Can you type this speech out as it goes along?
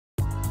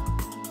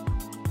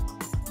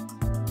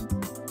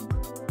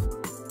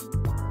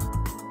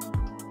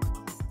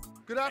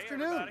Good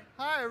afternoon. Hey,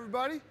 Hi,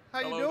 everybody. How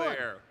you doing? Hello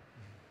there.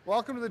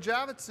 Welcome to the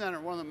Javits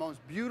Center, one of the most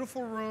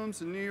beautiful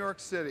rooms in New York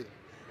City.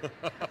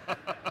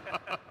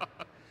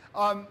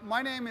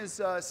 My name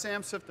is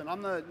Sam Sifton.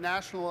 I'm the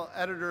national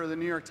editor of the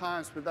New York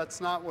Times, but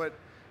that's not what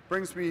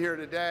brings me here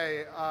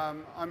today.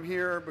 I'm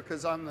here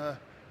because I'm the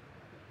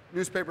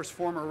newspaper's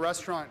former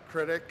restaurant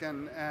critic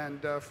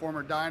and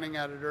former dining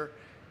editor,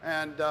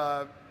 and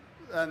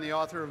the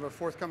author of a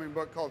forthcoming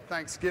book called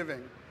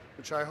Thanksgiving,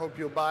 which I hope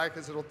you'll buy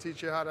because it'll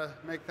teach you how to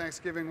make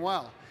Thanksgiving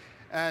well.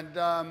 And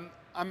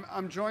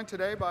I'm joined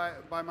today by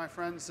my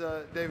friends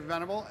David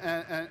Venable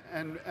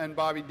and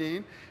Bobby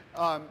Deen.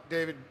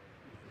 David,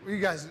 you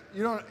guys,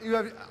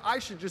 I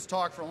should just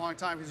talk for a long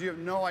time because you have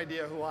no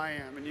idea who I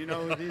am, and you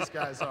know who these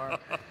guys are.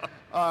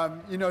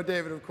 You know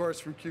David, of course,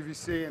 from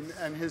QVC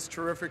and his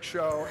terrific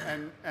show,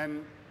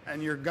 and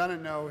you're gonna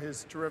know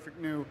his terrific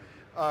new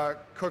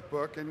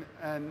cookbook,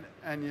 and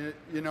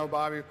you know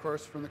Bobby, of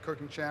course, from the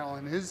Cooking Channel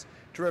and his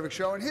terrific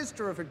show and his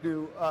terrific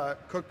new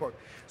cookbook.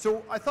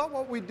 So I thought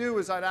what we'd do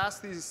is I'd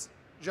ask these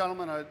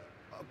gentlemen a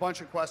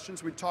bunch of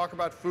questions. We'd talk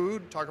about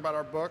food, talk about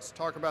our books,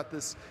 talk about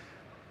this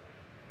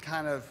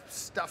kind of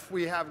stuff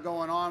we have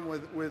going on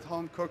with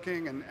home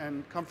cooking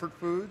and comfort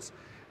foods,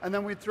 and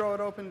then we'd throw it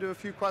open to a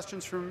few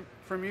questions from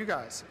you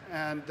guys,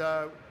 and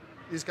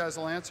these guys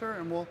will answer,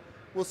 and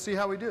we'll see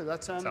how we do.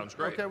 That sounds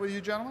great. Okay with you,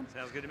 gentlemen?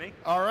 Sounds good to me.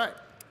 All right.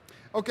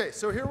 Okay,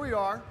 so here we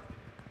are,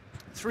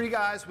 three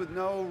guys with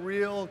no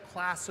real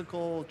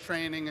classical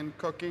training in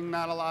cooking,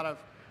 not a lot of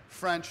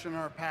French in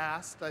our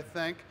past, I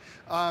think,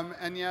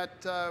 and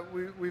yet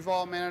we've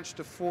all managed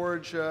to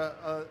forge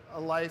a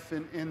life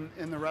in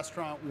the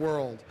restaurant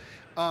world.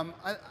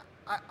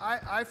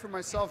 I, for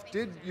myself,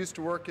 used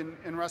to work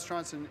in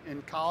restaurants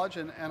in college,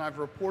 and I've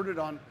reported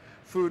on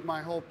food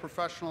my whole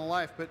professional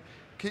life, but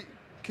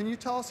can you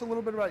tell us a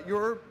little bit about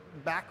your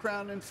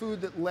background in food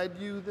that led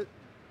you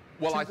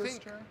Well, I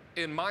think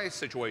in my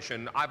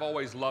situation, I've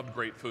always loved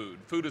great food.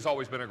 Food has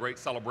always been a great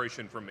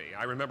celebration for me.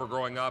 I remember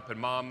growing up, and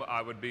Mom,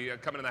 I would be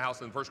coming in the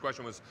house, and the first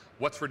question was,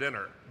 what's for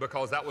dinner?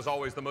 Because that was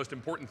always the most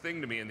important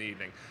thing to me in the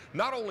evening.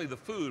 Not only the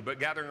food, but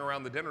gathering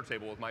around the dinner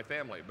table with my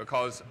family.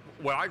 Because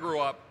when I grew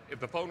up, if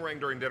the phone rang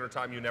during dinner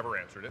time, you never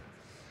answered it.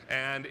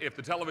 And if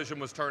the television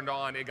was turned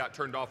on, it got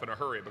turned off in a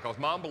hurry because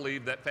Mom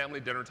believed that family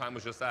dinner time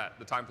was just that,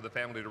 the time for the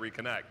family to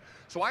reconnect.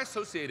 So I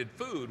associated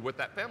food with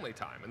that family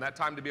time and that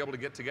time to be able to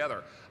get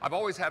together. I've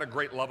always had a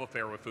great love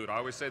affair with food. I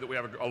always say that we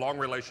have a long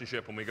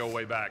relationship when we go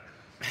way back.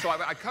 So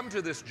I come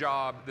to this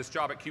job at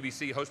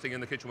QVC, hosting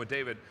In the Kitchen with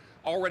David,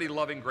 already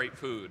loving great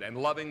food and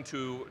loving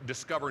to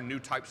discover new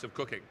types of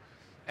cooking.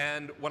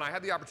 And when I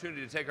had the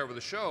opportunity to take over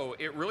the show,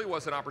 it really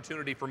was an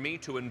opportunity for me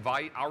to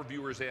invite our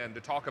viewers in to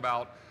talk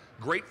about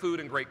great food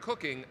and great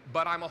cooking,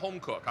 but I'm a home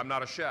cook, I'm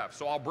not a chef.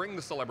 So I'll bring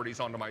the celebrities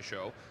onto my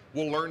show,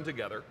 we'll learn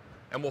together,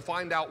 and we'll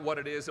find out what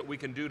it is that we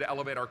can do to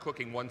elevate our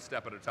cooking one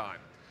step at a time.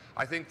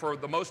 I think for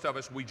the most of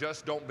us, we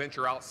just don't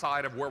venture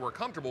outside of where we're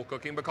comfortable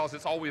cooking because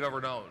it's all we've ever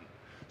known.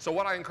 So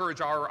what I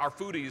encourage our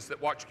foodies that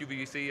watch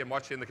QVC and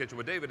watch In the Kitchen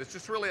with David is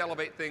just really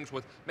elevate things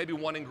with maybe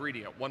one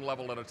ingredient, one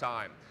level at a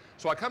time.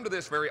 So I come to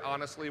this very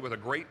honestly with a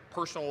great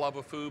personal love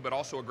of food, but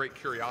also a great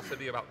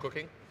curiosity about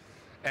cooking,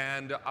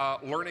 and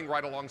learning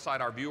right alongside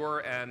our viewer.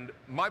 And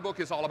my book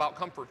is all about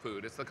comfort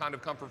food. It's the kind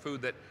of comfort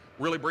food that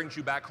really brings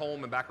you back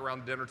home and back around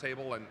the dinner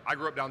table. And I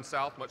grew up down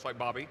south, much like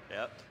Bobby.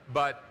 Yep.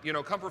 But you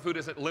know, comfort food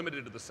isn't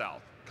limited to the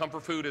South.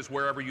 Comfort food is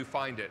wherever you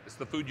find it. It's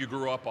the food you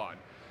grew up on.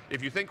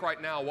 If you think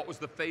right now, what was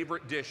the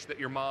favorite dish that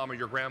your mom or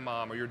your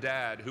grandmom or your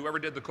dad, whoever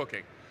did the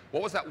cooking,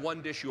 what was that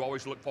one dish you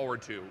always looked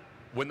forward to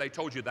when they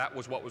told you that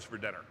was what was for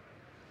dinner?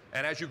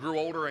 And as you grew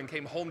older and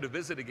came home to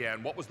visit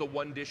again, what was the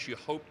one dish you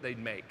hoped they'd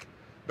make?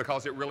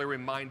 Because it really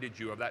reminded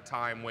you of that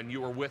time when you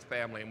were with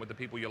family and with the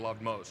people you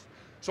loved most.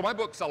 So my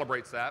book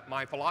celebrates that.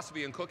 My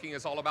philosophy in cooking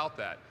is all about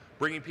that.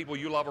 Bringing people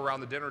you love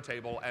around the dinner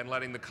table and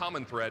letting the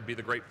common thread be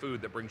the great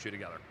food that brings you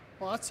together.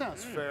 Well, that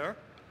sounds fair.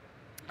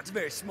 That's a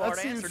very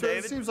smart answer,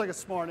 David. That seems like a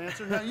smart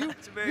answer. Now,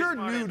 you're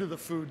new to the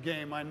food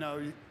game, I know.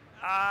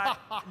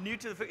 New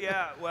to the food,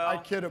 yeah, well. I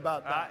kid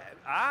about that.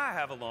 I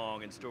have a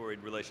long and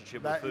storied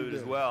relationship with food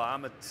as well.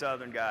 I'm a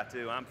Southern guy,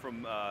 too. I'm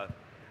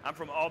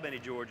from Albany,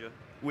 Georgia,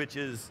 which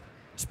is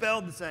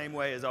spelled the same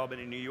way as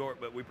Albany, New York,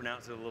 but we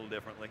pronounce it a little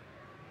differently.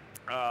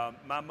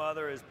 My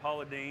mother is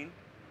Paula Deen,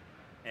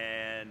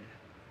 and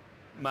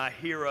my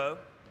hero.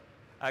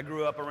 I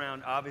grew up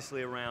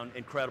obviously around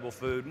incredible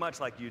food, much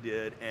like you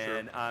did,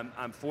 and sure.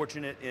 I'm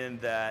fortunate in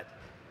that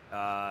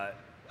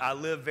I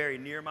live very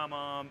near my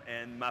mom,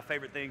 and my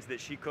favorite things that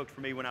she cooked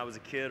for me when I was a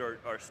kid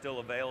are still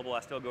available.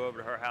 I still go over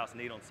to her house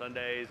and eat on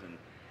Sundays, and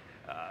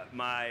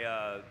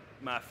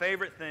my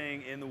favorite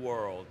thing in the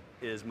world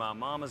is my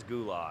mama's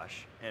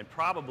goulash, and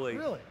probably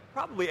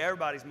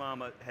everybody's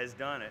mama has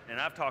done it, and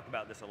I've talked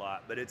about this a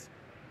lot, but it's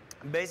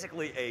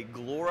basically a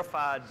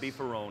glorified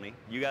beefaroni.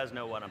 You guys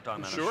know what I'm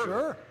talking about.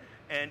 Sure.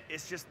 And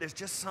there's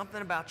just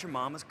something about your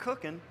mama's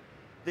cooking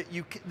that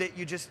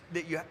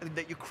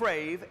you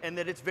crave, and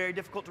that it's very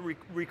difficult to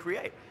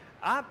recreate.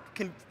 I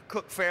can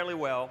cook fairly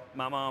well.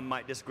 My mom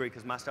might disagree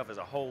because my stuff is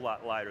a whole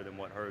lot lighter than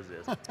what hers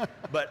is.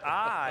 But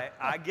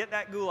I get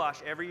that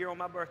goulash every year on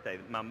my birthday.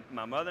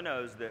 My mother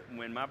knows that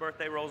when my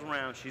birthday rolls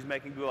around, she's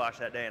making goulash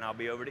that day, and I'll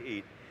be over to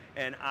eat.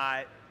 And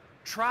I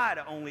try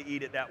to only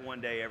eat it that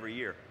one day every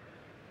year.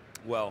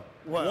 Well,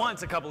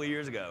 once a couple of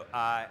years ago,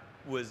 I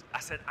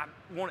said, I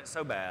want it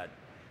so bad,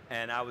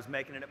 and I was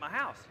making it at my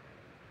house.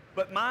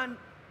 But mine,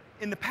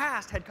 in the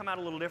past, had come out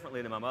a little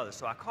differently than my mother's.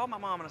 So I called my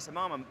mom and I said,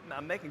 Mom,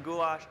 I'm making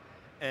goulash,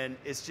 and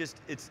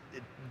it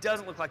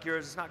doesn't look like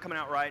yours. It's not coming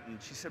out right.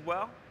 And she said,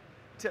 well,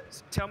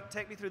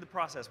 take me through the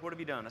process. What have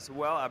you done? I said,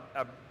 well,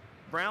 I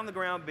browned the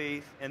ground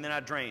beef, and then I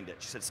drained it.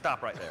 She said,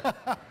 stop right there.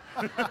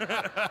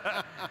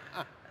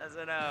 I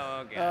said,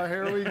 oh, okay.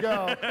 Here we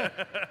go.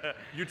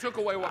 You took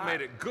away what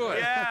made it good.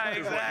 Yeah,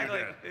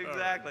 exactly,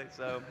 exactly.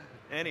 So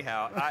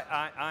anyhow,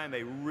 I am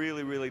a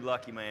really, really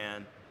lucky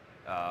man.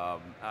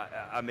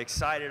 I'm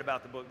excited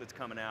about the book that's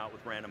coming out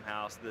with Random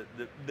House.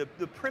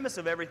 The premise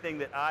of everything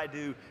that I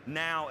do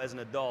now as an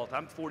adult,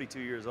 I'm 42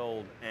 years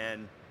old,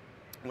 and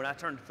when I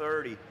turned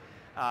 30,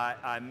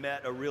 I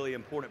met a really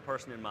important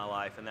person in my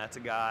life, and that's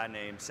a guy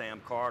named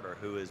Sam Carter,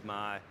 who is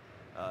my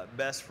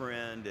best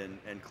friend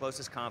and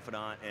closest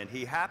confidant, and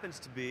he happens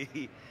to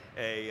be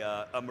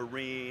a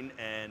Marine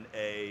and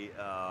a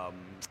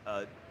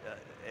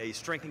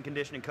strength and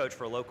conditioning coach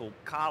for a local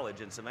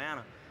college in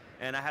Savannah.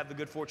 And I have the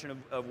good fortune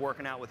of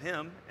working out with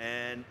him.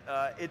 And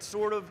it's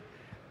sort of,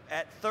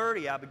 at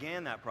 30, I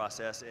began that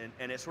process,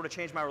 and it sort of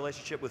changed my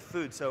relationship with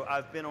food. So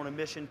I've been on a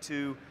mission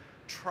to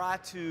try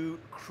to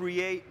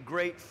create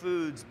great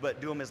foods, but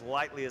do them as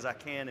lightly as I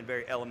can in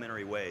very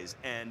elementary ways.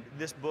 And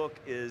this book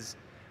is,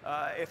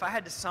 if I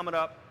had to sum it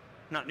up,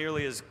 not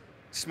nearly as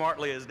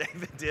smartly as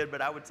David did,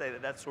 but I would say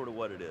that that's sort of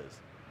what it is.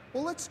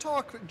 Well, let's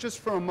talk just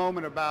for a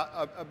moment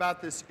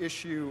about this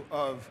issue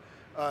of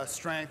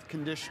strength,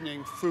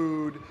 conditioning,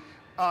 food.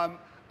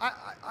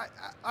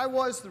 I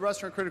was the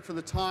restaurant critic for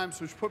the Times,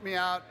 which put me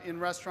out in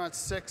restaurants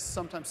 6,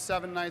 sometimes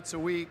 7 nights a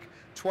week,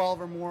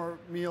 12 or more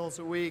meals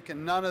a week,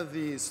 and none of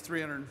these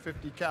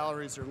 350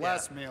 calories or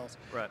less meals.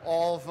 Right.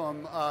 All of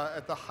them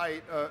at the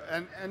height,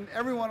 and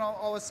everyone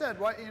always said,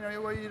 "Why,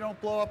 you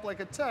don't blow up like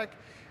a tech?"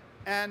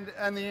 And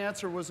the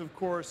answer was, of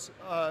course,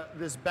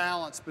 this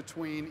balance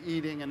between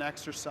eating and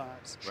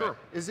exercise. Sure.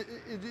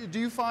 Do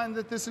you find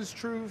that this is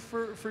true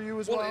for you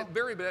as well? Well,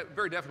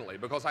 very definitely,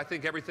 because I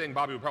think everything,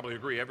 Bobby would probably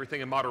agree,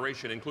 everything in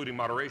moderation, including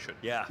moderation.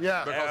 Yeah.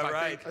 Yeah. Because I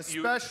right. think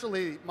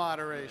Especially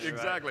moderation.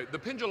 Exactly. Right. The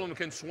pendulum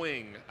can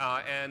swing,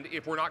 and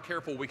if we're not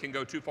careful, we can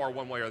go too far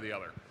one way or the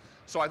other.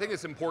 So I think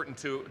it's important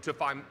to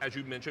find, as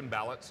you mentioned,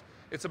 balance.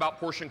 It's about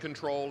portion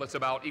control. It's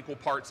about equal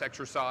parts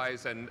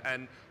exercise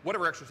and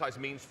whatever exercise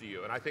means to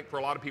you. And I think for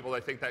a lot of people,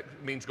 they think that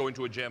means going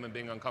to a gym and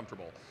being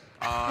uncomfortable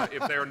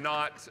if they're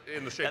not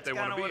in the shape they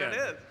want to be in. That's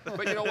kind of what it is.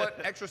 But you know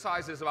what?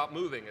 Exercise is about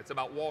moving. It's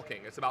about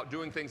walking. It's about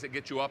doing things that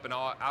get you up and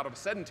out of a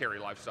sedentary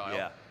lifestyle.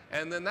 Yeah.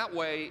 And then that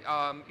way,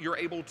 you're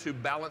able to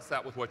balance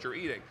that with what you're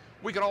eating.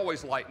 We can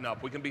always lighten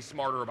up. We can be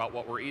smarter about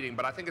what we're eating.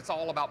 But I think it's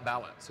all about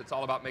balance. It's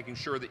all about making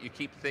sure that you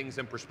keep things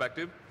in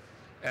perspective.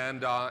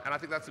 And I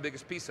think that's the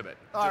biggest piece of it.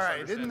 All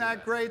right, isn't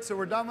that great? So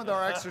we're done with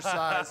our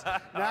exercise.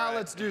 Now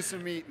let's do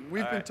some eating.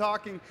 We've been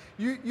talking,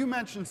 you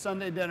mentioned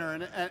Sunday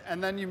dinner,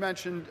 and then you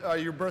mentioned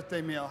your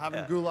birthday meal,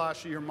 having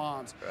goulash at your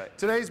mom's. Right.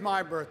 Today's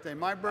my birthday.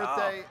 My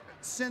birthday,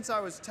 since I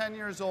was 10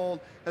 years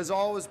old, has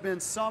always been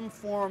some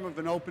form of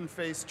an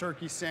open-faced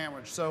turkey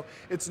sandwich. So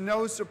it's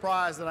no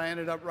surprise that I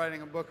ended up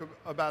writing a book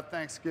about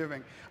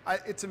Thanksgiving.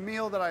 It's a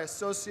meal that I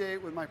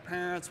associate with my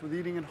parents, with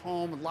eating at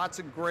home, with lots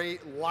of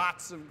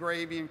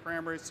gravy and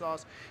cranberry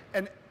sauce.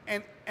 And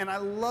I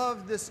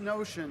love this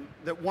notion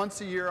that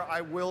once a year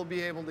I will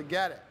be able to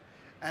get it,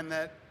 and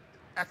that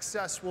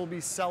excess will be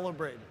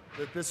celebrated,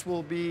 that this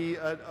will be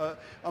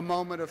a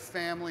moment of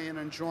family and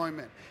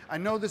enjoyment. I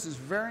know this is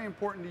very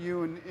important to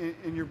you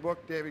in your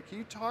book, David. Can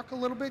you talk a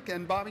little bit,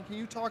 and Bobby, can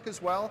you talk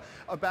as well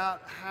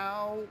about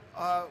how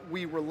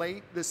we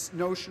relate this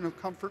notion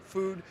of comfort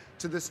food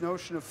to this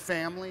notion of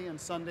family and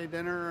Sunday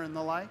dinner and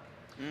the like?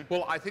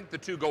 Well, I think the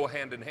two go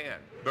hand in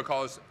hand,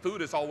 because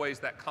food is always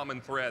that common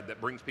thread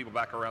that brings people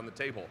back around the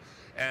table.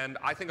 And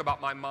I think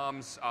about my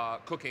mom's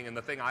cooking, and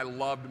the thing I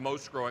loved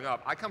most growing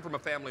up. I come from a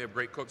family of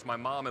great cooks. My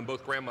mom and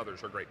both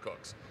grandmothers are great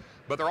cooks.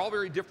 But they're all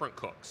very different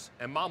cooks.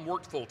 And Mom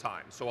worked full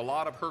time, so a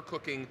lot of her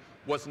cooking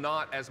was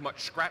not as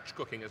much scratch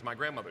cooking as my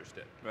grandmother's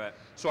did. Right.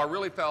 So I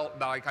really felt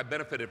like I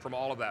benefited from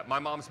all of that. My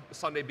mom's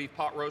Sunday beef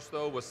pot roast,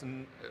 though, was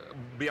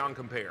beyond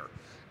compare.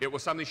 It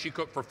was something she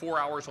cooked for 4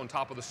 hours on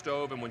top of the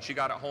stove, and when she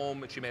got it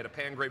home, she made a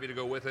pan gravy to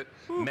go with it,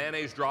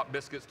 mayonnaise drop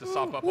biscuits to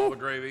sop up all the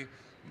gravy,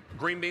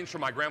 green beans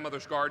from my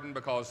grandmother's garden,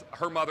 because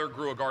her mother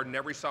grew a garden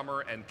every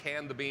summer and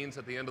canned the beans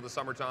at the end of the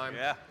summertime.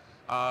 Yeah.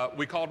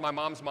 We called my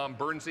mom's mom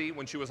Burnsy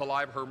when she was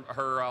alive.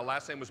 Her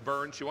last name was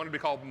Burns. She wanted to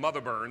be called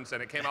Mother Burns,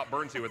 and it came out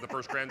Burnsy with the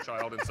first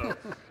grandchild, and so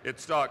it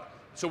stuck.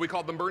 So we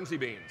called them Burnsy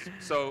beans.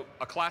 So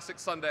a classic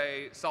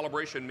Sunday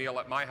celebration meal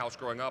at my house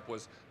growing up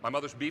was my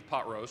mother's beef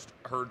pot roast,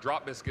 her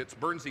drop biscuits,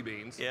 Burnsy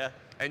beans,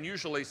 and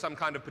usually some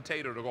kind of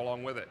potato to go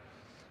along with it.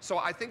 So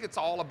I think it's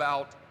all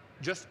about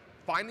just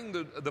finding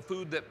the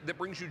food that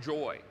brings you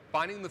joy,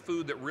 finding the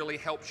food that really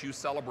helps you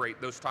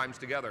celebrate those times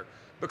together,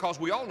 because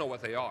we all know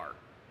what they are.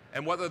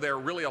 And whether they're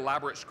really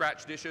elaborate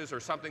scratch dishes or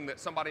something that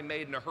somebody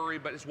made in a hurry,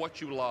 but it's what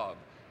you love.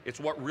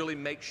 It's what really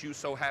makes you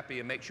so happy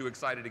and makes you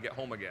excited to get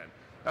home again.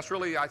 That's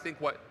really, I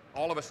think, what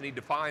all of us need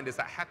to find is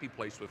that happy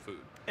place with food.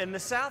 And the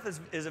South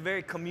is a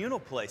very communal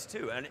place,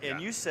 too.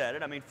 And you said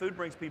it. I mean, food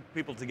brings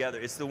people together.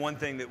 It's the one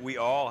thing that we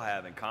all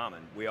have in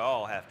common. We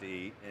all have to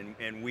eat.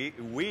 And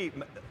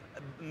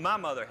my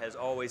mother has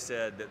always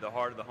said that the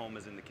heart of the home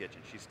is in the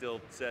kitchen. She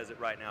still says it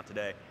right now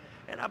today.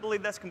 And I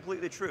believe that's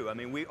completely true. I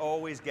mean, we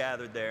always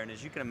gathered there. And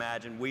as you can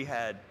imagine, we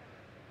had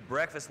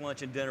breakfast,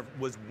 lunch, and dinner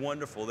was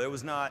wonderful. There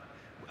was not,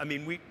 I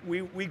mean,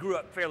 we grew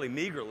up fairly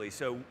meagerly.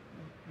 So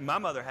my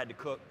mother had to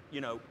cook,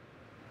 you know,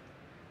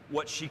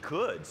 what she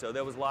could. So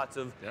there was lots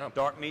of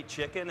dark meat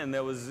chicken, and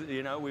there was,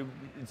 you know,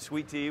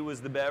 sweet tea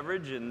was the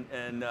beverage, and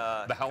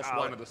the house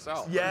wine of the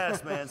South.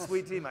 Yes, man,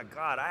 sweet tea. My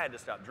God, I had to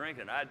stop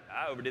drinking. I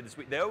overdid the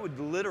sweet. There would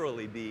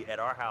literally be at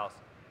our house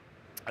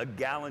a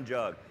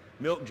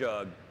milk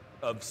jug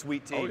of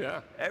sweet tea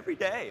every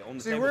day on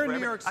the table. We're in New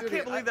York City. I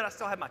can't believe that I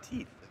still have my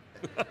teeth.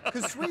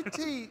 Because sweet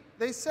tea,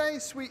 they say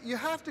you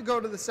have to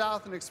go to the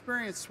South and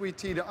experience sweet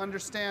tea to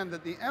understand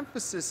that the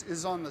emphasis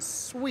is on the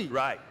sweet,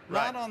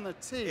 not on the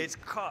tea. It's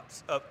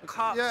cups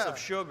of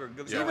sugar.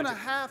 Even a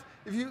half,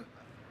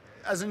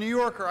 as a New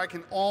Yorker, I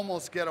can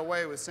almost get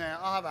away with saying,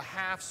 I'll have a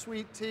half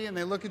sweet tea, and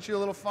they look at you a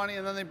little funny,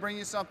 and then they bring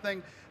you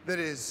something that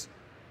is,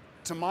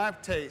 to my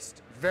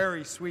taste,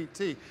 very sweet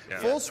tea.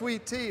 Full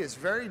sweet tea is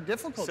very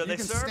difficult. So you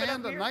can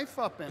stand a knife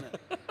up in it.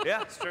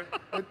 Yeah, it's true.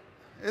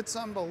 It's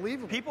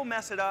unbelievable. People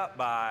mess up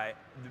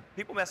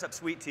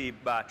sweet tea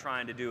by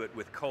trying to do it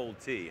with cold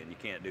tea, and you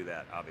can't do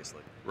that,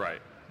 obviously. Right.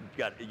 You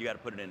got to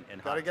put it in hot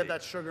tea. Got to get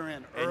that sugar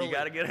in early. And you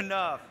got to get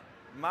enough.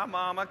 My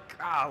mama,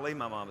 golly,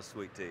 my mama's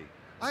sweet tea.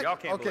 Y'all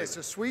can't believe it.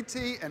 So sweet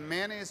tea and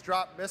mayonnaise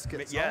drop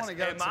biscuits. Yes, I want to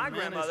get and my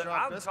grandmother,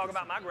 I'll talk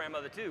about my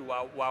grandmother too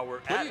while we're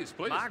at it.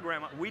 Please. My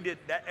grandma, we did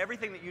that,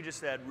 everything that you just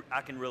said, I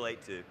can relate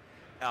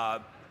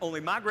to. Only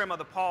my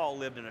grandmother, Paul,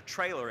 lived in a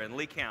trailer in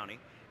Lee County,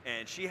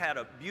 and she had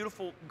a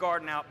beautiful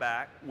garden out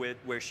back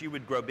where she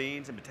would grow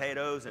beans and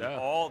potatoes and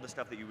all the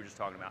stuff that you were just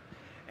talking about.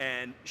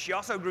 And she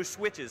also grew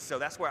switches, so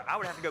that's where I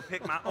would have to go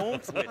pick my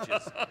own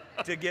switches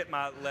to get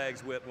my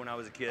legs whipped when I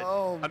was a kid.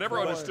 Oh, I never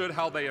understood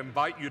how they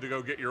invite you to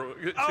go get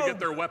get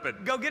their weapon.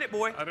 Go get it,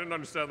 boy. I didn't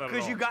understand that at all.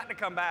 Because you got to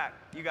come back.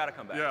 You got to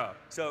come back. Yeah.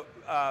 So,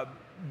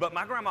 but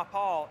my grandma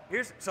Paul,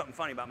 here's something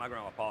funny about my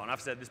grandma Paul, and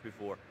I've said this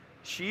before.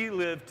 She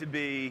lived to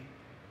be,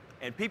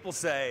 and people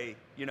say,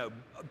 you know,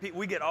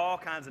 we get all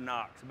kinds of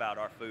knocks about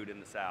our food in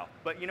the South.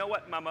 But you know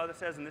what my mother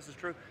says, and this is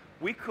true?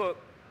 We cook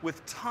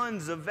with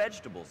tons of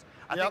vegetables.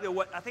 I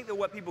think that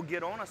what people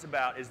get on us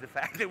about is the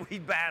fact that we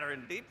batter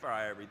and deep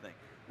fry everything.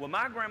 Well,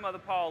 my grandmother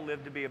Paul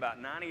lived to be about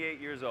 98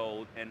 years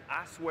old, and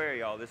I swear,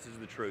 y'all, this is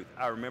the truth.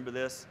 I remember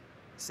this,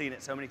 seen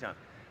it so many times.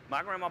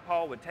 My grandma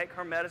Paul would take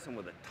her medicine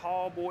with a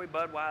tall boy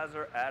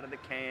Budweiser out of the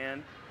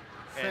can,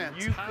 and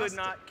you could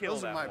not kill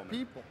that woman. Those are my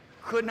people.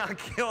 Could not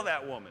kill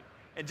that woman.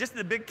 And just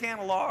the big can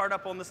of lard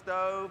up on the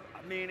stove,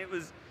 I mean, it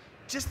was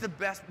just the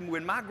best.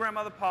 When my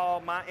grandmother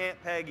Paul, my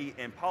Aunt Peggy,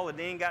 and Paula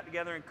Deen got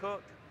together and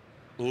cooked,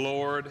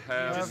 Lord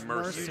have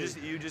mercy.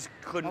 You just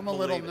couldn't I'm a believe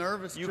little it.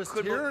 nervous just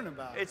hearing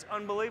about it. It's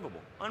unbelievable.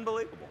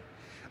 Unbelievable.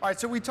 All right,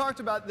 so we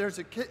talked about there's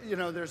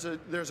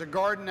a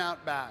garden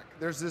out back.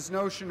 There's this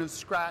notion of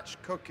scratch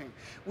cooking.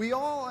 We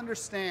all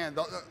understand,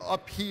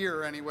 up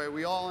here anyway,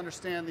 we all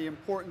understand the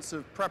importance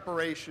of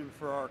preparation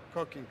for our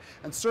cooking.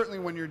 And certainly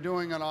when you're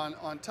doing it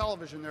on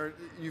television,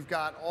 you've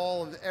got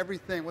all of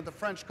everything, what the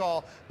French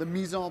call the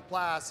mise en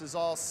place, is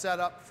all set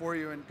up for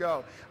you and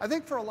go. I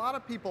think for a lot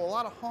of people, a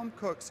lot of home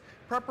cooks,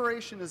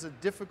 preparation is a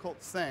difficult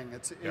thing.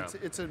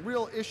 It's a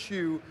real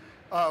issue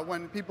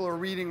when people are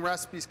reading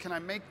recipes. Can I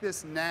make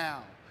this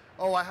now?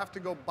 Oh, I have to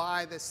go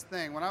buy this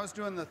thing. When I was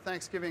doing the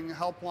Thanksgiving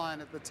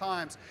helpline at the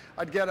Times,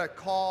 I'd get a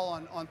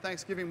call on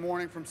Thanksgiving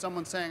morning from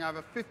someone saying, I have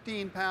a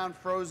 15-pound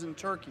frozen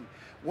turkey.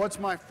 What's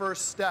my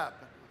first step?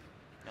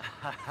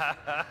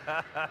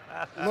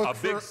 A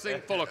big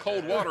sink full of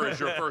cold water is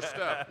your first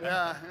step.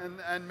 Yeah,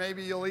 and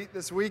maybe you'll eat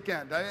this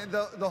weekend. I mean,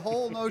 the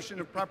whole notion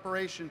of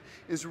preparation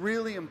is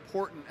really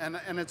important,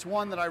 and it's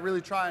one that I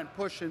really try and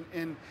push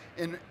in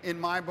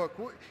my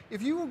book.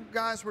 If you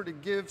guys were to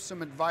give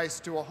some advice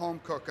to a home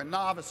cook, a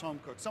novice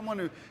home cook, someone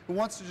who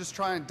wants to just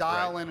try and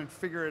dial in and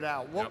figure it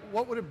out,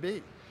 what would it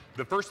be?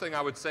 The first thing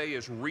I would say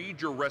is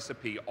read your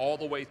recipe all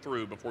the way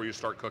through before you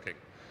start cooking.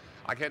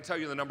 I can't tell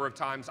you the number of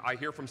times I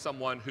hear from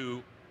someone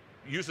who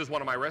uses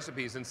one of my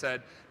recipes and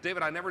said,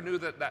 David, I never knew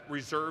that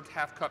reserved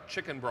half-cup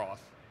chicken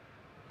broth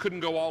couldn't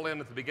go all in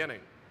at the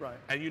beginning. Right.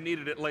 And you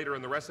needed it later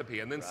in the recipe,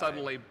 and then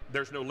suddenly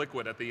there's no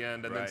liquid at the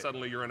end, and then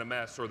suddenly you're in a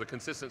mess, or the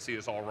consistency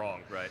is all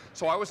wrong. Right.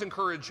 So I always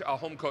encourage a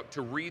home cook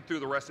to read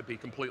through the recipe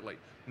completely.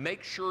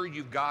 Make sure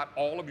you've got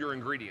all of your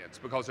ingredients,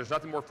 because there's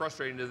nothing more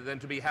frustrating than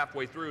to be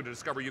halfway through to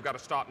discover you've got to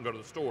stop and go to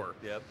the store.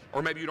 Yep.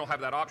 Or maybe you don't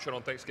have that option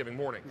on Thanksgiving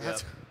morning.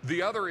 Yep.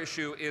 The other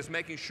issue is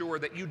making sure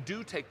that you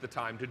do take the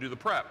time to do the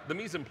prep, the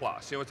mise en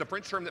place. You know, it's a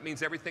French term that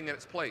means everything in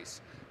its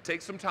place.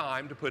 Take some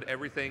time to put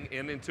everything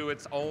into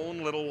its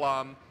own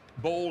little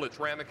bowl, its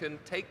ramekin.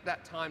 Take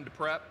that time to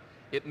prep.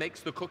 It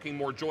makes the cooking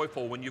more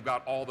joyful when you've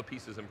got all the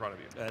pieces in front of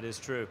you. That is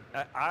true.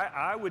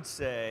 I would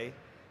say,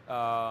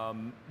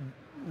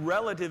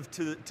 relative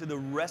to the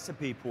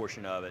recipe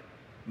portion of it,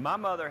 my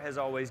mother has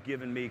always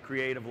given me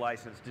creative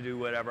license to do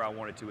whatever I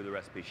wanted to with the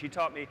recipe. She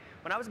taught me,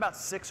 when I was about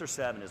 6 or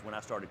 7 is when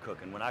I started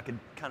cooking, when I could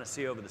kind of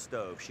see over the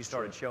stove. She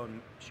started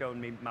showing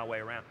me my way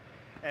around.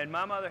 And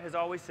my mother has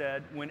always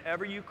said,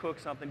 whenever you cook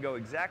something, go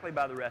exactly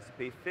by the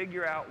recipe,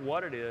 figure out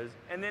what it is,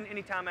 and then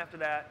anytime after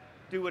that,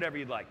 do whatever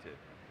you'd like to.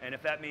 And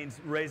if that means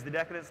raise the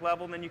decadence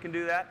level, then you can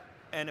do that.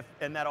 And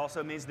that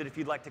also means that if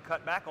you'd like to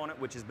cut back on it,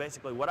 which is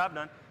basically what I've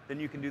done, then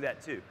you can do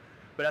that too.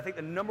 But I think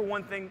the number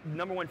one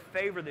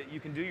favor that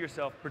you can do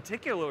yourself,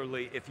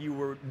 particularly if you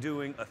were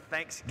doing a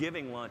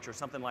Thanksgiving lunch or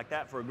something like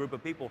that for a group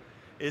of people,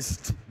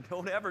 is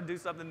don't ever do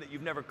something that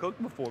you've never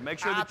cooked before. Make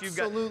sure that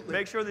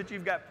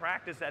you've got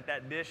practice at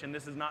that dish, and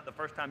this is not the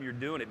first time you're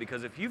doing it.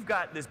 Because if you've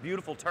got this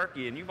beautiful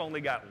turkey and you've only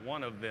got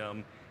one of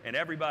them, and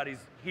everybody's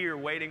here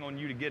waiting on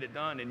you to get it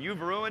done, and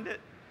you've ruined it.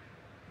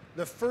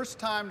 The first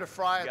time to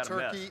fry a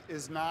turkey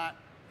is not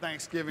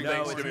Thanksgiving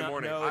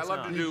morning. I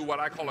love to do what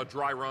I call a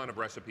dry run of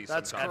recipes.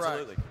 That's sometimes. correct.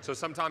 Absolutely. So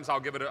sometimes I'll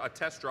give it a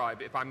test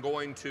drive if I'm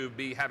going to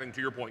be having, to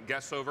your point,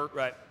 guests over.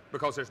 Right.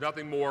 Because there's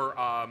nothing more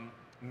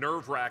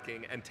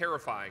nerve-wracking and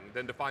terrifying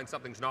than to find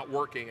something's not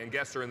working and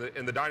guests are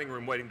in the dining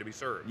room waiting to be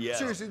served. Yeah.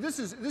 Seriously, this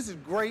is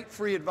great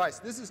free advice.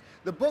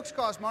 The books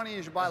cost money,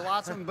 you should buy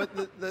lots of them, but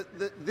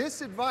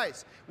this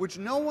advice, which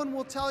no one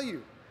will tell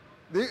you,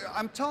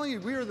 I'm telling you,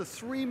 we are the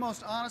 3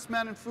 most honest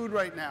men in food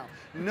right now.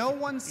 No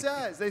one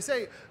says. They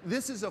say,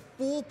 this is a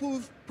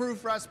foolproof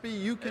recipe,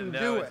 you can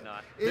do it.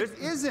 It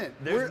isn't.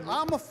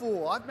 I'm a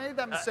fool. I've made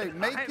that mistake.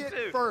 Make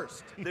it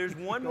first. There's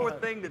one more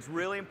thing that's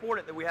really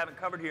important that we haven't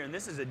covered here, and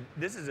this is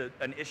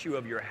an issue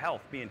of your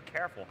health, being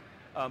careful.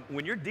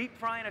 When you're deep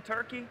frying a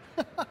turkey,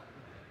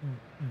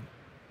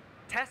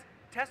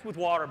 test with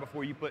water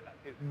before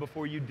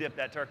you dip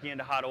that turkey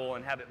into hot oil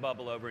and have it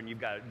bubble over, and you've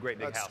got a great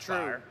big house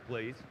fire,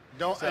 please.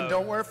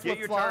 Don't wear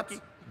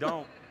flip-flops.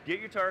 Get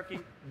your turkey,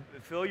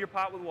 fill your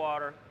pot with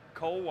water,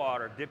 cold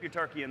water, dip your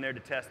turkey in there to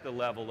test the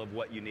level of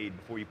what you need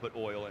before you put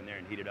oil in there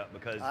and heat it up,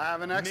 because I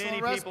have an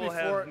excellent recipe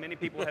for it. Many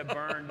people have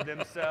burned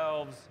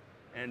themselves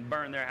and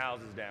burned their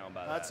houses down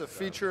by that. That's a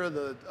feature of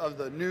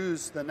the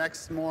news the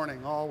next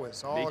morning,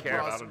 always, all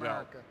across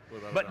America.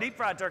 But deep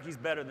fried turkey's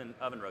better than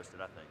oven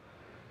roasted, I think.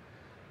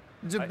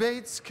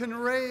 Debates can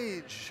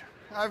rage.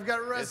 I've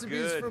got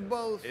recipes for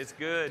both. It's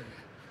good.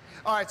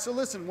 All right, so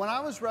listen, when I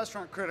was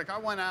restaurant critic, I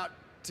went out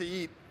to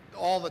eat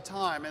all the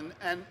time,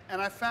 and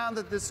I found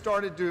that this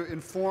started to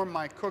inform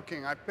my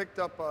cooking. I picked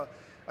up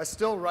I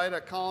still write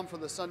a column for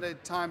the Sunday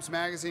Times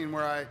Magazine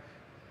where I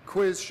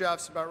quiz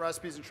chefs about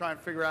recipes and try and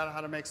figure out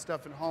how to make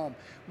stuff at home.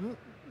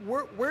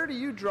 Where do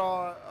you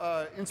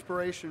draw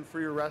inspiration for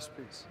your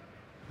recipes?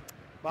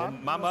 Well,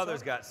 my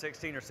mother's got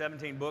 16 or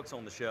 17 books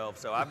on the shelf,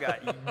 so I've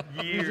got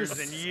years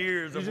and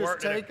years of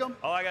work. You just take them?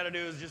 All I got to do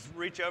is just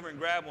reach over and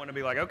grab one and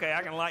be like, okay,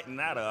 I can lighten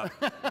that up.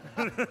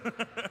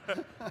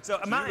 So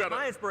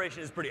my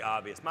inspiration is pretty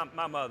obvious.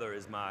 My mother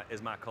is my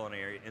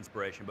culinary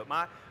inspiration, but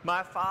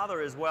my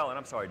father as well, and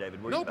I'm sorry,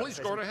 David. No, please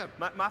go ahead.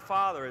 My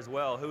father as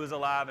well, who is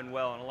alive and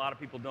well, and a lot of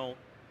people don't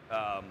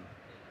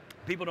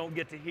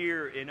get to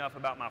hear enough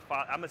about my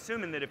father. I'm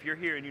assuming that if you're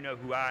here and you know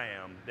who I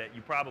am, that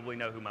you probably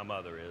know who my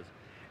mother is.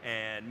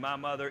 And my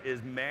mother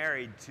is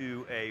married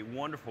to a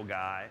wonderful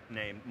guy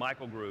named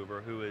Michael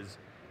Groover, who is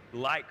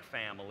like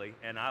family,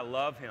 and I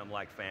love him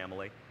like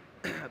family.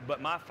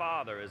 But my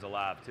father is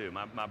alive too.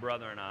 My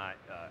brother and I,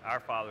 our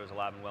father is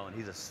alive and well, and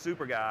he's a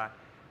super guy.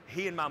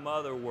 He and my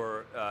mother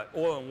were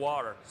oil and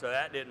water, so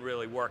that didn't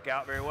really work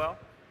out very well.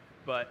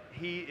 But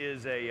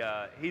he's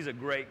a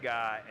great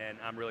guy, and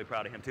I'm really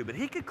proud of him too. But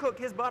he could cook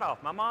his butt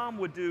off. My mom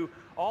would do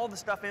all the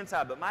stuff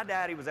inside, but my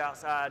daddy was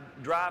outside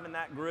driving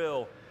that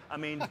grill. I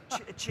mean,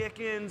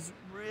 chickens,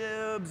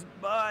 ribs,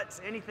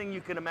 butts, anything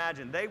you can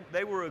imagine.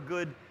 They were a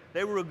good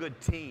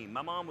team.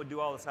 My mom would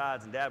do all the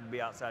sides, and Dad would be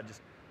outside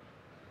just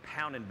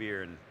pounding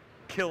beer and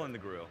killing the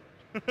grill.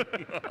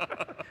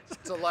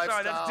 It's a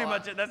lifestyle. Sorry,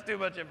 that's too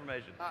much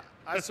information.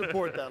 I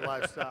support that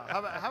lifestyle. How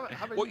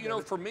about well, you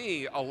know, for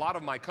me, a lot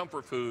of my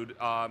comfort food,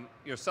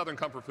 Southern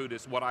comfort food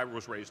is what I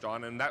was raised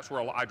on, and that's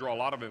where I draw a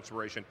lot of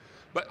inspiration.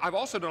 But I've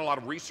also done a lot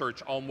of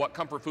research on what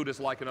comfort food is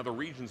like in other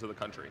regions of the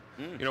country.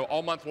 You know,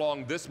 all month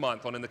long this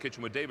month on In the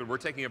Kitchen with David, we're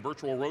taking a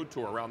virtual road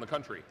tour around the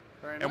country.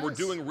 Very nice. And we're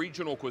doing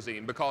regional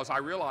cuisine, because I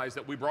realize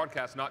that we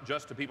broadcast not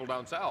just to people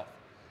down south.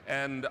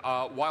 And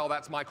while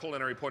that's my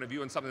culinary point of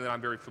view and something that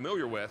I'm very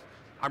familiar with,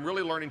 I'm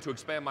really learning to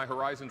expand my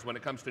horizons when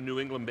it comes to New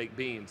England baked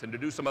beans and to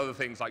do some other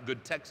things like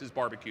good Texas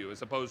barbecue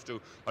as opposed to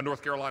a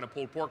North Carolina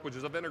pulled pork, which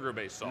is a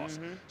vinegar-based sauce.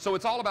 So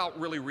it's all about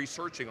really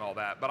researching all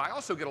that. But I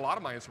also get a lot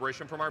of my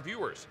inspiration from our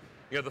viewers.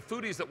 You know, the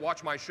foodies that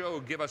watch my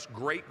show give us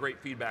great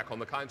feedback on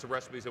the kinds of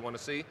recipes they want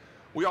to see.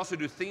 We also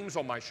do themes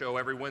on my show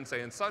every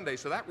Wednesday and Sunday,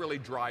 so that really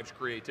drives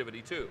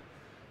creativity too.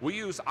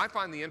 I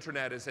find the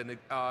internet is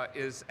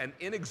an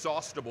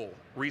inexhaustible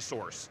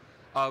resource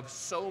of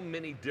so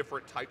many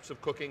different types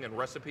of cooking and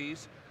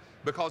recipes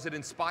because it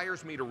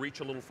inspires me to reach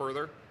a little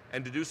further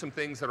and to do some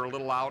things that are a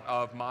little out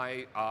of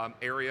my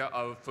area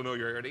of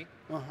familiarity.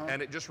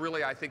 And it just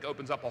really, I think,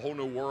 opens up a whole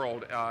new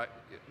world,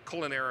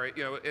 culinary,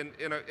 you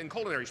know, in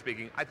culinary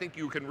speaking. I think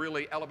you can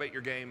really elevate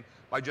your game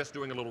by just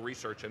doing a little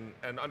research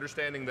and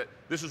understanding that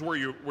this is where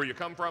you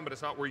come from, but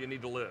it's not where you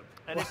need to live.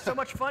 And it's so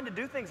much fun to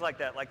do things like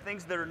that, like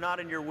things that are not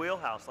in your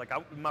wheelhouse. Like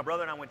my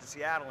brother and I went to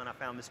Seattle and I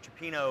found this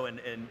cioppino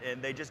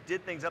and they just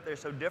did things up there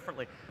so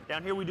differently.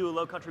 Down here we do a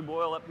low country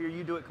boil, up here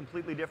you do it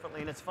completely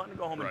differently, and it's fun to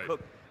go home and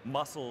cook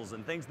mussels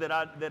and things that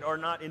are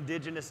not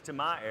indigenous to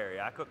my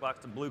area. I cook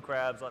lots of blue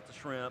crabs, lots of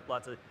shrimp,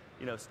 lots of,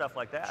 you know, stuff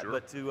like that.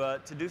 But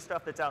to do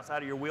stuff that's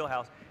outside of your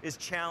wheelhouse is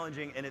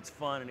challenging and it's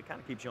fun and it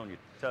kind of keeps you on your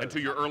toes. And to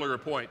your earlier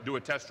point, do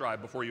a test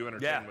drive before you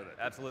entertain with it.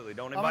 Absolutely.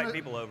 Don't invite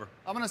people over.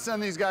 I'm going to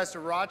send these guys to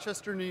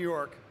Rochester, New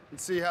York, and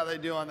see how they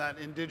do on that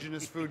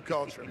indigenous food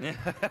culture.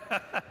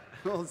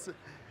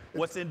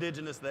 What's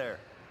indigenous there?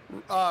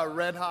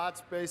 Red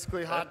Hots,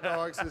 basically hot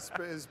dogs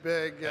is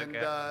big, and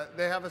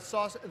they have a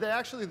sauce.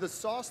 The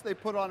sauce they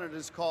put on it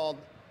is called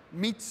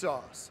meat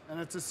sauce, and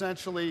it's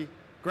essentially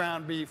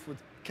ground beef with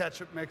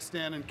ketchup mixed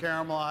in and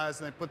caramelized,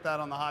 and they put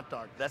that on the hot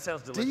dog. That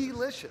sounds delicious.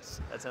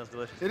 Delicious. That sounds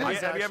delicious.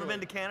 Have you ever been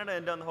to Canada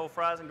and done the whole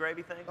fries and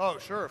gravy thing? Oh,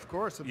 sure, of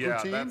course.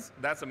 Yeah,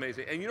 that's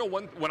amazing. And you know,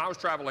 when I was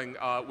traveling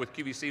with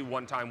QVC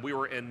one time, we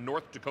were in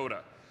North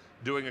Dakota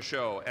doing a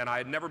show, and I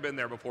had never been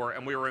there before,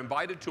 and we were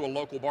invited to a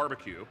local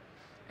barbecue,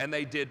 and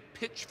they did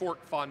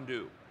pitchfork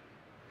fondue.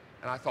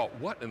 And I thought,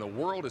 what in the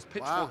world is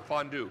pitchfork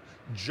fondue?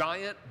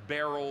 Giant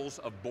barrels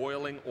of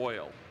boiling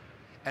oil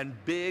and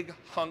big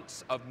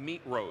hunks of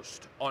meat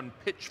roast on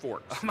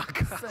pitchforks. Oh my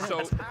God.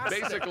 So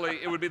basically,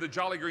 it would be the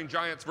Jolly Green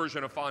Giants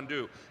version of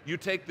fondue. You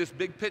take this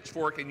big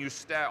pitchfork and you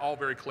stab, all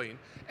very clean,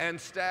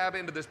 and stab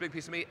into this big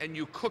piece of meat and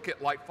you cook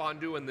it like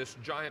fondue in this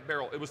giant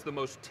barrel. It was the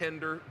most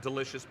tender,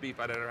 delicious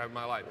beef I'd ever had in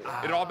my life. Wow.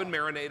 It had all been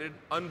marinated,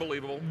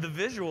 unbelievable. The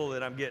visual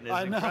that I'm getting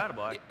is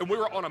incredible. And we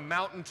were on a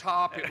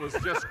mountaintop. It was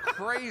just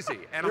crazy.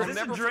 And I'll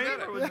never forget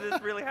it. Or was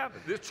this really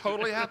happened? This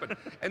totally happened.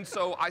 And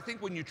so I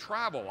think when you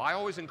travel, I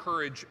always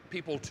encourage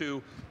people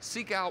to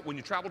seek out, when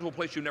you travel to a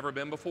place you've never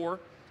been before,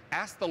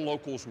 ask the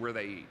locals where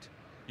they eat.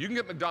 You can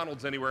get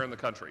McDonald's anywhere in the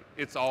country.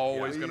 It's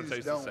always going to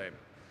taste the same.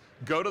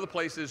 Go to the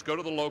places, go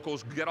to the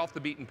locals, get off the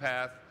beaten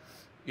path.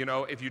 You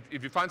know, if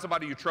you find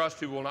somebody you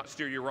trust who will not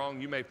steer you wrong,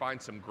 you may find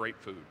some great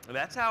food.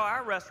 That's how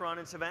our restaurant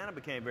in Savannah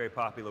became very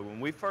popular. When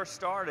we first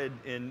started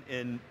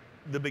in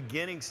the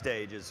beginning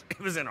stages, it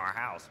was in our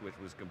house, which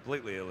was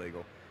completely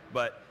illegal.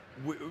 But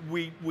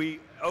we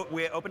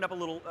opened up a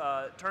little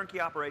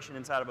turnkey operation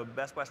inside of a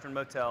Best Western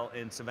motel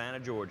in Savannah,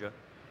 Georgia,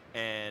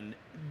 and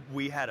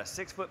we had a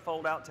 6-foot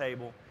fold-out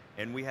table,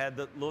 and we had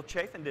the little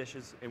chafing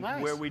dishes, and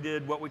where we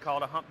did what we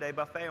called a hump day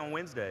buffet on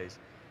Wednesdays.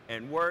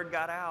 And word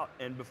got out,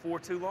 and before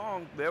too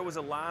long, there was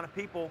a line of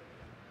people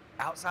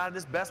outside of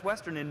this Best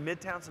Western in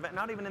Midtown Savannah,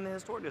 not even in the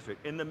historic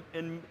district, in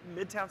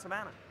Midtown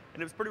Savannah,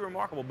 and it was pretty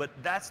remarkable. But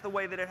that's the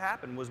way that it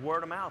happened, was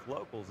word of mouth,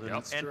 locals,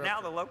 and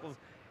now the locals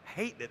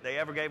hate that they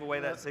ever gave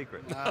away that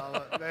secret.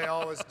 They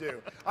always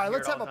do. All right,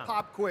 let's have a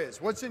pop quiz.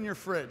 What's in your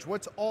fridge?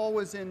 What's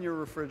always in your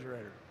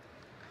refrigerator?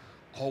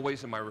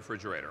 Always in my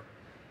refrigerator.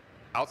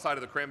 Outside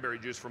of the cranberry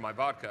juice for my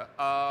vodka,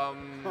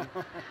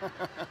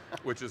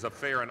 which is a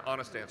fair and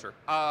honest answer.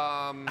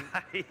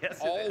 Yes,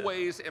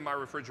 always in my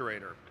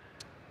refrigerator.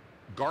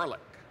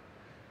 Garlic.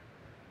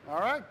 All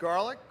right,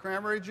 garlic,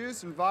 cranberry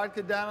juice, and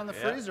vodka down in the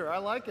freezer. I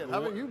like it.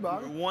 How about you,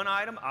 Bobby? One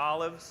item,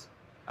 olives.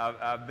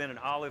 I've been an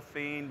olive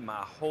fiend my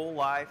whole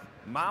life.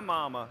 My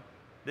mama,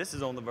 this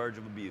is on the verge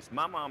of abuse.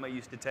 My mama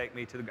used to take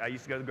me to I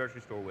used to go to the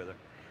grocery store with her.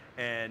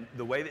 And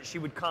the way that she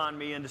would con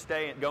me into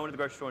going to the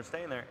grocery store and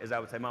staying there is I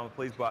would say, Mama,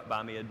 please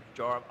buy me a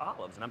jar of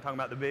olives. And I'm talking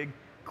about the big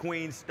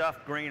Queen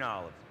stuffed green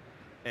olives.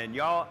 And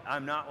y'all,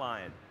 I'm not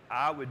lying.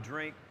 I would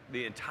drink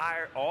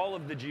all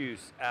of the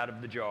juice out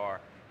of the jar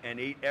and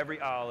eat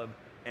every olive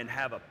and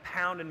have a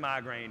pounding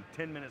migraine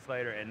 10 minutes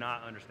later and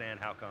not understand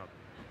how come.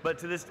 But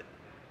to this,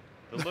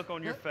 the look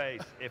on your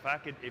face, if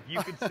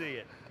you could see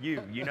it,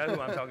 you know who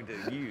I'm talking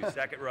to, you,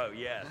 second row,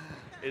 yes,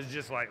 it's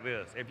just like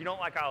this. If you don't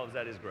like olives,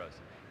 that is gross.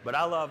 But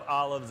I love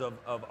olives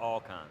of all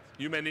kinds.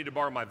 You may need to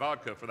borrow my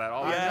vodka for that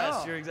olive.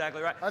 Yes, you're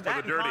exactly right. That's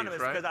for the dirties,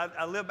 right? Because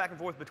I live back and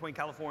forth between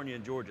California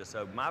and Georgia,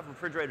 so my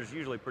refrigerator is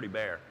usually pretty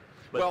bare.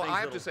 Well, I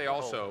have to say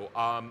also,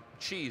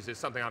 cheese is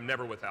something I'm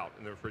never without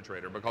in the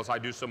refrigerator because I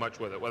do so much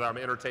with it, whether I'm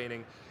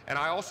entertaining. And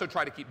I also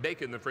try to keep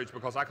bacon in the fridge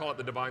because I call it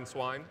the divine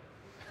swine.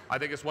 I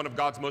think it's one of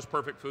God's most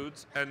perfect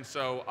foods. And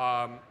so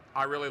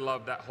I really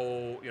love that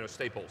whole,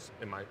 staples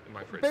in my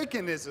fridge.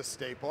 Bacon is a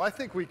staple. I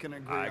think we can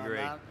agree on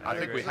that. I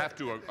think we have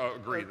to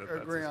agree that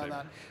that's agree a on staple.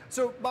 that.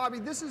 So, Bobby,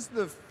 this is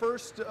the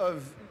first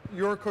of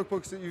your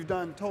cookbooks that you've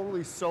done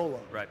totally solo.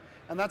 Right.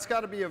 And that's got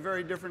to be a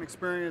very different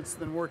experience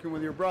than working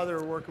with your brother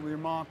or working with your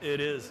mom.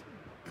 It is.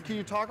 Can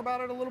you talk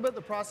about it a little bit,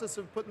 the process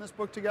of putting this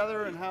book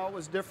together and how it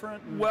was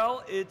different?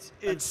 Well, it's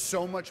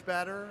so much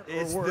better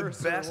it's or worse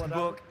the best or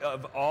book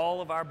of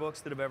all of our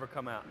books that have ever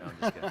come out. No, I'm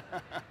just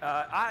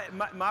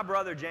kidding. My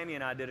brother Jamie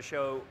and I did a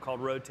show called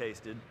Road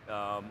Tasted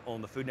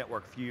on the Food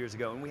Network a few years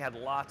ago, and we had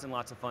lots and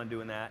lots of fun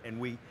doing that. And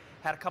we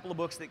had a couple of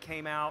books that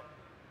came out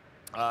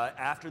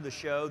after the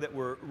show that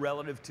were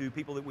relative to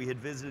people that we had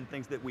visited,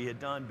 things that we had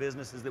done,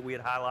 businesses that we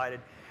had highlighted.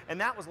 And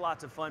that was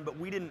lots of fun, but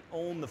we didn't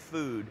own the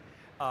food.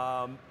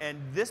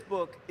 And this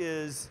book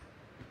it's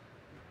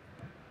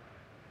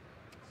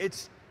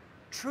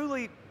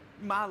truly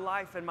my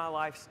life and my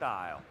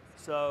lifestyle.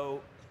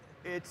 So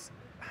it's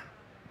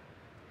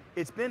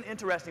been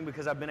interesting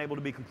because I've been able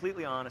to be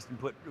completely honest and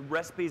put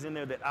recipes in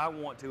there that I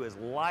want to, as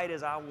light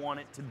as I want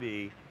it to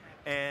be,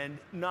 and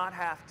not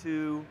have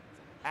to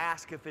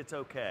ask if it's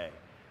okay.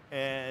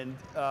 And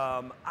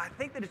I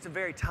think that it's a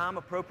very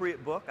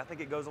time-appropriate book. I think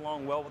it goes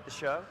along well with the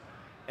show.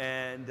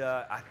 And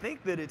I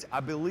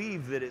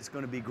believe that it's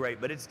going to be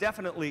great, but it's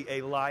definitely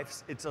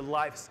it's a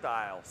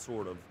lifestyle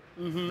sort of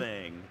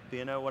thing. Do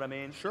you know what I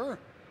mean? Sure.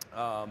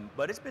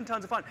 But it's been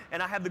tons of fun.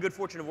 And I have the good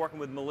fortune of working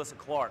with Melissa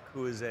Clark,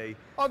 who is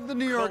of the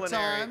New York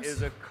Times.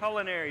 Is a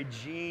culinary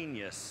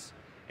genius.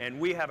 And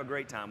we have a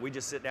great time. We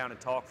just sit down and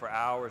talk for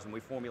hours, and we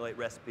formulate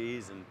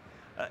recipes, and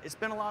it's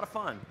been a lot of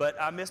fun. But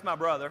I miss my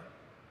brother.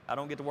 I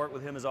don't get to work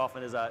with him as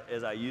often as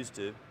I used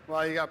to.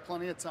 Well, you got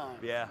plenty of time.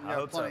 Yeah, I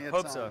hope so.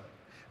 Hope so.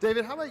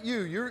 David, how about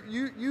you?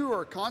 You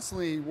are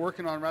constantly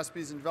working on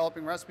recipes and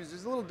developing recipes.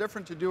 It's a little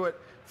different to do it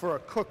for a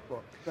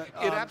cookbook.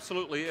 It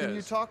absolutely is. Can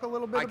you talk a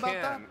little bit about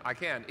that? I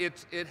can.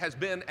 It has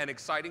been an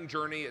exciting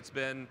journey. It's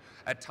been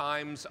at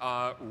times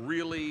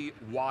really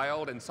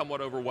wild and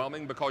somewhat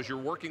overwhelming because you're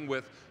working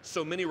with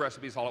so many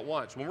recipes all at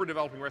once. When we're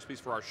developing recipes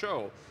for our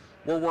show,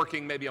 we're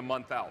working maybe a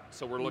month out.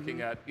 So we're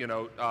looking at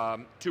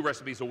 2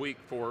 recipes a week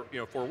for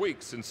 4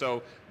 weeks, and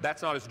so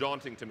that's not as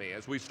daunting to me.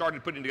 As we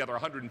started putting together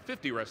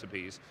 150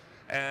 recipes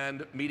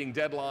and meeting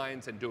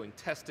deadlines and doing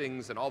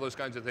testings and all those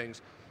kinds of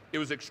things, it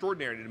was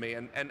extraordinary to me.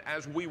 And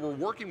as we were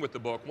working with the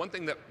book, one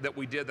thing that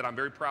we did that I'm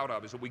very proud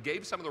of is that we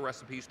gave some of the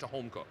recipes to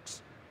home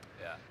cooks.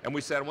 Yeah. And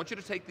we said, I want you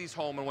to take these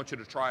home, I want you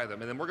to try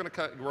them, and then we're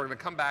gonna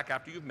come back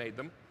after you've made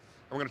them,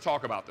 and we're gonna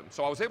talk about them.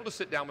 So I was able to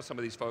sit down with some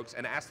of these folks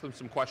and ask them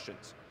some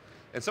questions.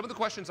 And some of the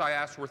questions I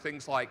asked were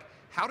things like,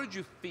 how did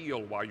you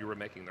feel while you were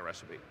making the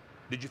recipe?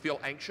 Did you feel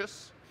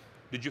anxious?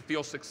 Did you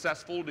feel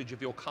successful? Did you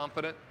feel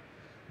confident?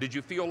 Did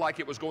you feel like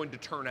it was going to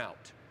turn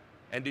out?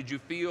 And did you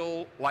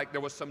feel like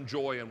there was some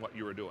joy in what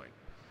you were doing?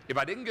 If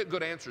I didn't get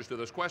good answers to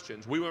those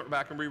questions, we went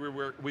back and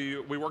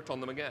we worked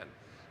on them again.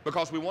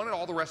 Because we wanted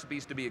all the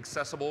recipes to be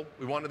accessible.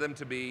 We wanted them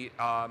to be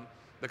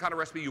the kind of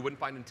recipe you wouldn't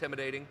find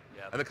intimidating,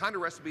 and the kind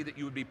of recipe that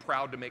you would be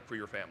proud to make for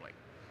your family,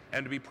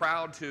 and to be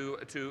proud to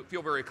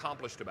feel very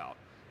accomplished about.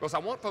 Because I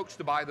want folks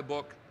to buy the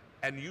book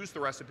and use the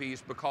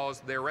recipes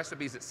because they're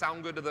recipes that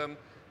sound good to them,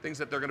 things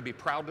that they're going to be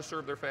proud to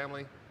serve their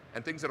family,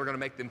 and things that are going to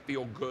make them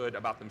feel good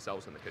about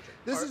themselves in the kitchen.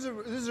 This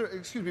is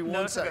excuse me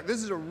one second.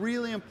 This is a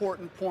really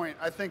important point,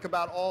 I think,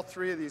 about all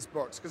 3 of these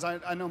books, because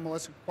I know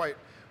Melissa quite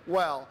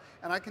well,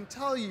 and I can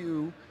tell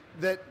you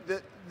that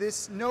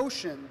this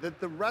notion that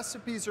the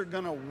recipes are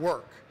going to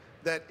work,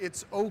 that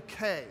it's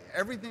okay,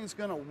 everything's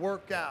going to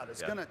work out,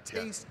 it's going to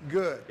taste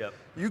good.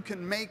 You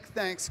can make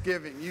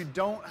Thanksgiving. You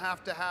don't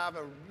have to have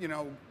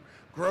a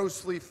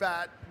grossly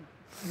fat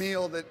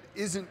meal that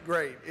isn't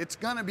great. It's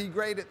going to be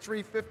great at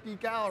 350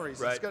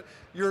 calories. Right.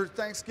 Your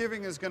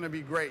Thanksgiving is going to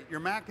be great. Your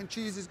mac and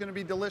cheese is going to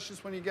be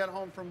delicious when you get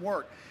home from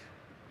work.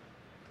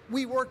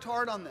 We worked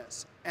hard on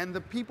this, and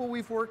the people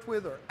we've worked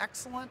with are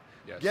excellent.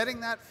 Yes. Getting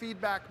that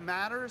feedback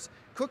matters.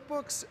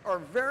 Cookbooks are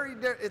very,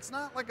 it's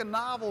not like a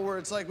novel where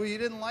it's like, well, you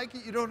didn't like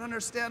it, you don't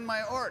understand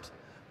my art.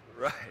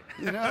 Right.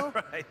 You know?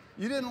 Right.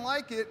 You didn't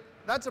like it,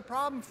 that's a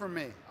problem for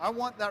me. I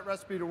want that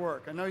recipe to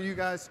work. I know you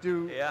guys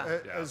do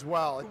as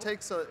well.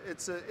 It's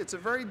a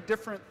very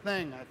different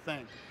thing, I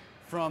think,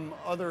 from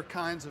other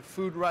kinds of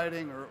food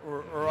writing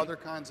or other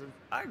kinds of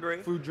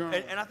food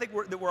journals. And I think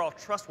that we're all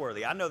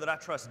trustworthy. I know that I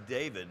trust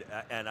David,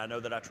 and I know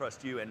that I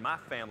trust you and my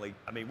family.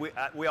 I mean,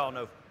 we all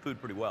know food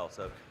pretty well,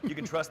 so you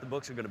can trust the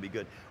books are going to be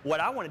good.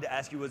 What I wanted to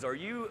ask you was, are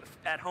you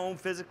at home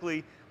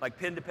physically, like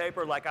pen to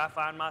paper, like I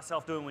find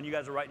myself doing when you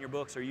guys are writing your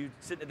books? Are you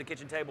sitting at the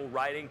kitchen table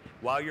writing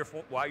while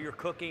you're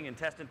cooking and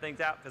testing things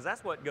out? Because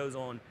that's what goes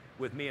on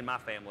with me and my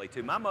family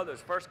too. My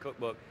mother's first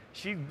cookbook,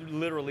 she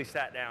literally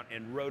sat down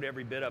and wrote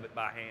every bit of it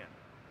by hand.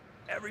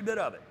 Every bit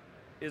of it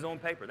is on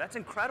paper. That's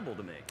incredible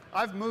to me.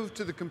 I've moved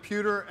to the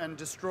computer and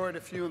destroyed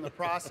a few in the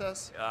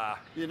process.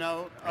 You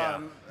know?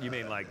 You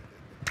mean like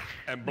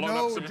And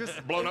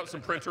blown up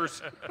some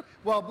printers.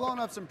 Well, blown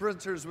up some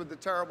printers with the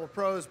terrible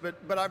pros,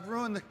 but I've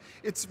ruined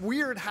it's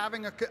weird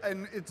having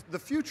the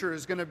future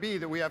is going to be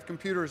that we have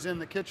computers in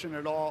the kitchen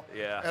at all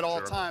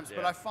times. Yeah.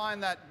 But I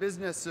find that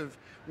business of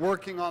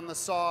working on the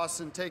sauce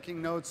and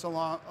taking notes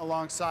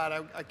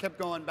alongside, I kept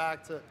going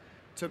back to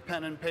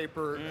pen and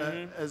paper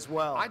as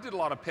well. I did a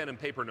lot of pen and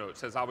paper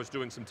notes as I was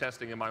doing some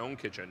testing in my own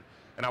kitchen.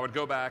 And I would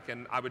go back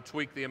and I would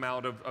tweak the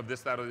amount of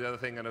this, that, or the other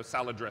thing in a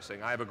salad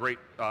dressing. I have a great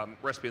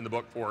recipe in the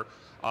book for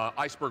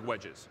iceberg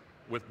wedges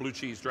with blue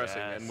cheese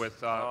dressing and with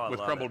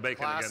crumbled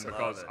bacon again,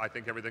 because I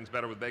think everything's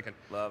better with bacon.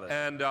 Love it.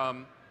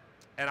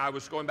 And I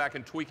was going back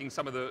and tweaking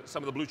some of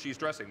the blue cheese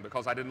dressing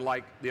because I didn't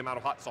like the amount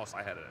of hot sauce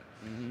I had in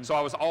it. So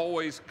I was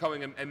always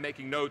going and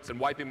making notes and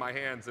wiping my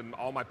hands, and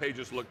all my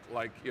pages looked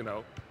like, you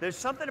know, there's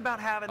something about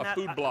having a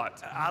food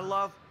blot. I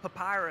love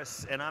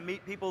papyrus, and I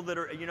meet people that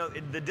are, you know,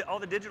 all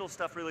the digital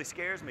stuff really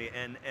scares me,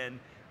 and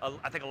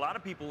I think a lot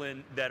of people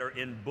that are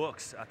in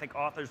books, I think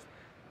authors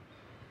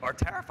are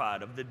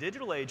terrified of the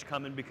digital age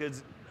coming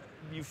because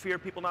you fear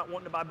people not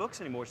wanting to buy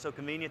books anymore. It's so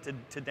convenient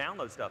to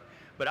download stuff.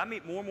 But I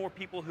meet more and more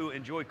people who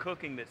enjoy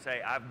cooking that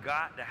say, I've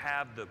got to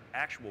have the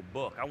actual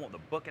book. I want the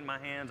book in my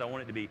hands. I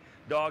want it to be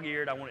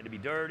dog-eared. I want it to be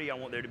dirty. I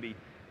want there to be,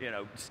 you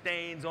know,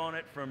 stains on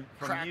it from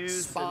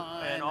use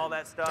and all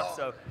that stuff.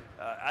 So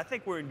I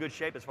think we're in good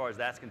shape as far as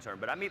that's concerned.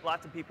 But I meet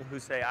lots of people who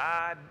say,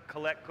 I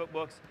collect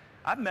cookbooks.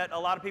 I've met a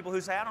lot of people who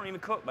say, I don't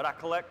even cook, but I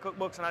collect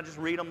cookbooks and I just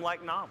read them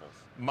like novels.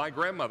 My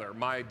grandmother,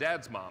 my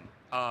dad's mom,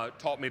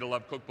 taught me to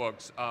love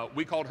cookbooks.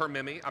 We called her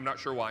Mimi. I'm not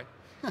sure why.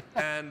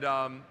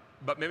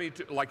 But Mimi,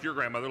 like your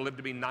grandmother, lived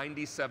to be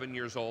 97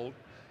 years old,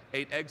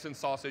 ate eggs and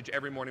sausage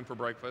every morning for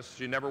breakfast.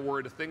 She never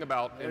worried a thing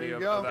about any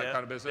of that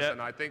kind of business.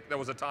 And I think there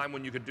was a time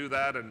when you could do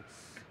that and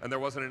there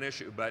wasn't an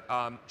issue. But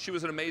she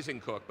was an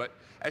amazing cook. But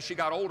as she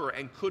got older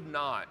and could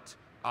not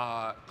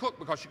cook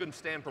because she couldn't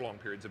stand for long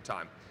periods of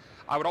time,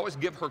 I would always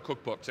give her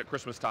cookbooks at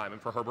Christmas time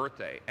and for her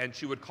birthday. And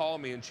she would call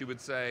me and she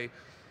would say,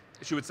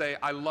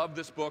 I love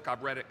this book.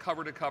 I've read it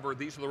cover to cover.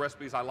 These are the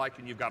recipes I like,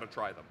 and you've got to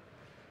try them.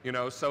 You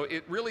know, so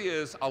it really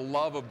is a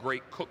love of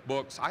great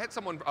cookbooks. I had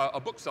someone, a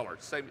bookseller,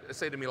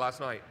 say to me last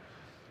night,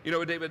 you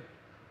know, David,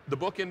 the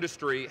book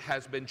industry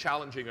has been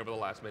challenging over the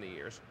last many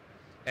years,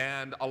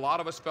 and a lot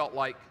of us felt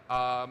like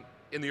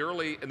in the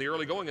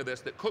early going of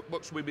this that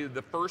cookbooks would be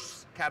the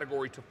first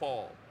category to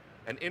fall,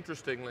 and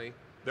interestingly,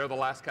 they're the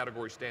last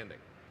category standing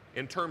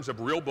in terms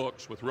of real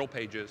books with real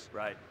pages.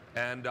 Right.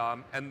 And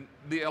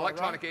the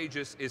electronic age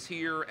is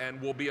here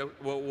and will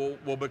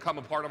become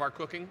a part of our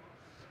cooking.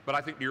 But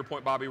I think to your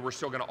point, Bobby, we're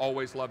still going to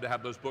always love to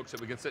have those books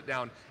that we can sit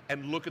down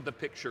and look at the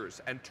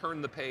pictures and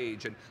turn the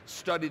page and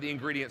study the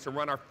ingredients and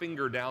run our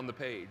finger down the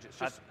page. It's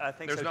just, I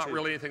think there's so not too.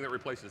 really anything that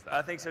replaces that.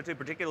 I think so too,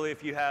 particularly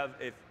if you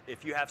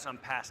have some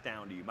passed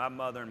down to you. My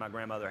mother and my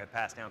grandmother have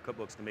passed down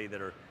cookbooks to me that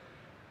are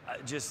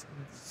just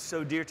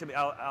so dear to me.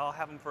 I'll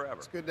have them forever.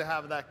 It's good to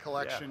have that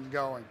collection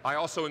going. I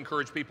also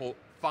encourage people,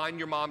 find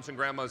your moms and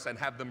grandmas and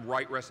have them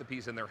write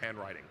recipes in their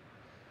handwriting,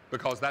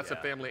 because that's a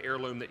family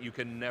heirloom that you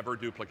can never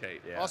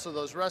duplicate. Yeah. Also,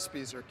 those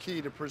recipes are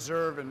key to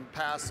preserve and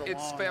pass along.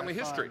 It's family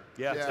history.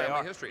 Yeah, it's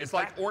family history. It's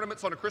like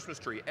ornaments on a Christmas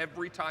tree.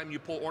 Every time you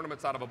pull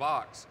ornaments out of a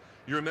box,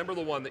 you remember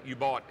the one that you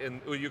bought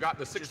and you got in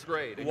the 6th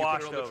grade and you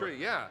put it on the tree.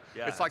 Yeah,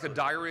 it's like a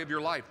diary of your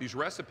life. These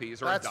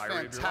recipes are a diary of your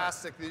life. That's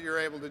fantastic that you're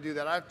able to do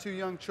that. I have 2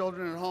 young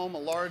children at home, a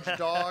large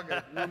dog,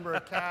 a number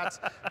of cats.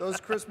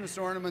 Those Christmas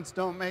ornaments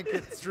don't make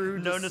it through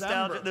December.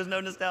 Nostalgia. There's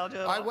no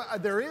nostalgia.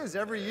 There is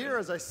every year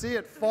as I see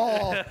it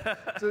fall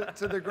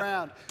to the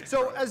ground.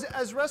 So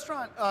as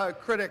restaurant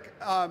critic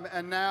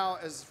and now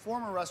as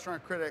former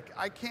restaurant critic,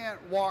 I can't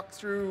walk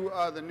through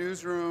the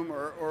newsroom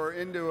or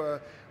into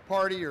a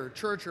party or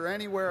church or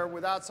anywhere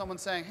without someone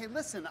saying, hey,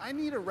 listen, I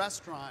need a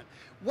restaurant.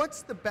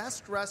 What's the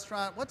best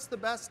restaurant? What's the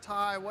best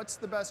Thai? What's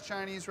the best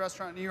Chinese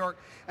restaurant in New York?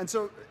 And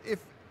so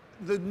if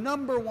the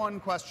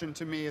 #1 question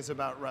to me is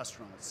about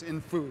restaurants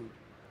in food,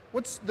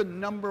 what's the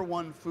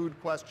 #1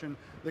 food question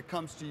that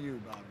comes to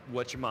you, Bob?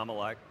 What's your mama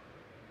like?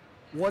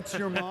 What's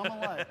your mama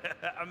like?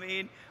 I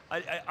mean,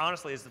 I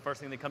honestly, it's the first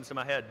thing that comes to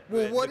my head.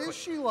 Well, what is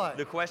she like?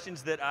 The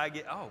questions that I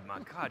get, oh my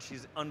God,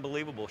 she's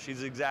unbelievable.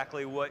 She's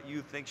exactly what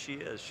you think she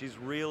is. She's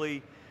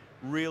really,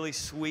 really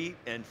sweet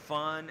and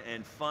fun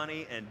and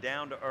funny and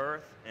down to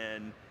earth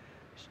and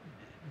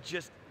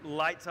just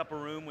lights up a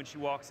room when she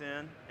walks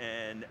in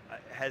and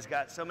has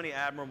got so many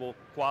admirable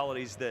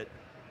qualities that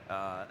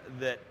I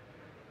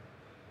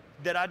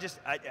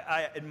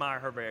admire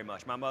her very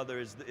much. My mother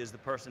is the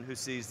person who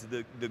sees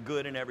the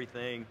good in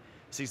everything,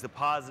 sees the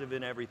positive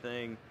in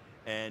everything,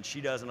 and she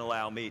doesn't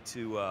allow me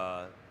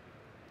to,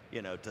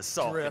 to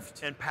sulk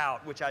and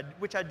pout, which I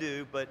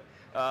do. But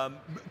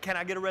can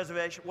I get a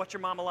reservation? What's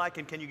your mama like,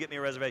 and can you get me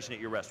a reservation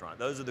at your restaurant?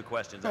 Those are the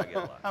questions I get a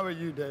lot. How about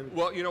you, David?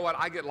 Well, you know what?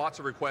 I get lots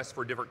of requests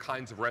for different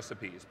kinds of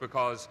recipes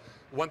because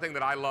one thing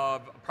that I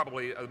love,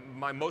 probably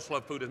my most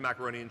loved food is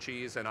macaroni and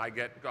cheese, and I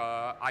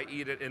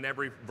eat it in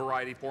every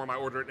variety form. I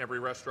order it in every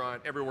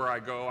restaurant, everywhere I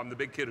go. I'm the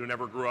big kid who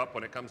never grew up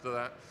when it comes to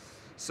that.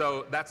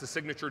 So that's a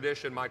signature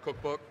dish in my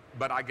cookbook,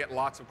 but I get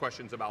lots of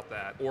questions about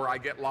that. Or I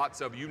get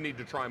lots of, you need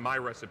to try my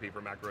recipe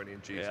for macaroni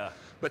and cheese. Yeah.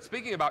 But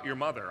speaking about your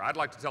mother, I'd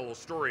like to tell a little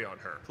story on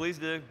her. Please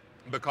do.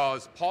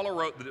 Because Paula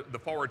wrote the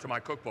foreword to my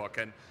cookbook,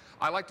 and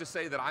I like to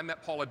say that I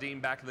met Paula Deen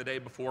back in the day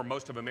before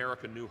most of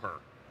America knew her.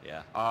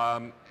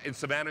 Yeah. In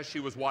Savannah, she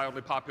was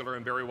wildly popular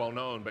and very well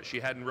known, but she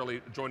hadn't really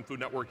joined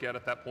Food Network yet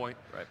at that point.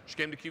 Right. She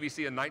came to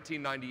QVC in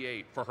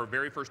 1998 for her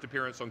very first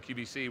appearance on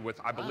QVC with,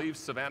 I believe,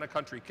 Savannah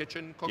Country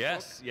Kitchen cookbook.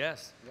 Yes,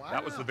 yes. Wow.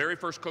 That was the very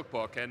first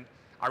cookbook, and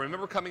I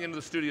remember coming into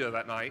the studio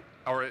that night,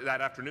 or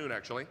that afternoon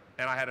actually,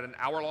 and I had an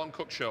hour-long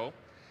cook show,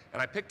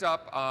 and I picked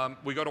up,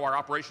 we go to our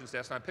operations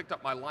desk, and I picked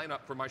up my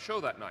lineup for my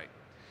show that night.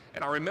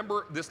 And I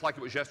remember this like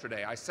it was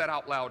yesterday. I said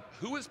out loud,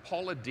 "Who is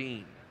Paula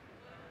Deen?"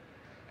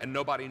 And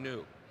nobody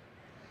knew.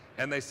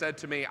 And they said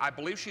to me, "I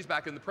believe she's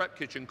back in the prep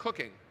kitchen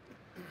cooking."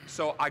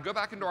 So I go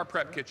back into our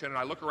prep kitchen and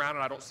I look around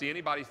and I don't see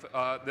anybody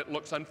that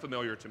looks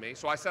unfamiliar to me.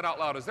 So I said out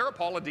loud, "Is there a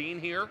Paula Deen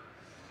here?"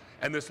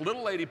 And this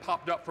little lady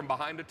popped up from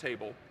behind a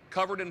table,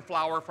 covered in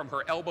flour from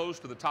her elbows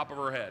to the top of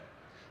her head.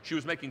 She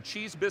was making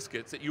cheese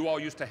biscuits that you all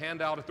used to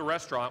hand out at the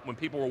restaurant when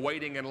people were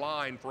waiting in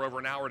line for over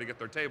an hour to get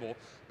their table,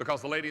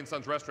 because the Lady and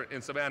Sons restaurant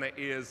in Savannah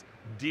is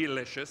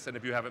delicious, and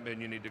if you haven't been,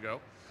 you need to go.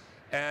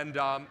 And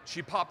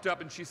she popped up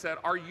and she said,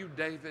 "Are you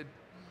David?"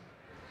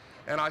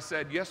 And I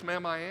said, "Yes,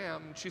 ma'am, I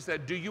am." And she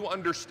said, "Do you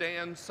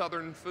understand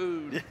Southern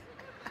food?"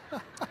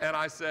 And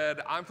I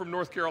said, "I'm from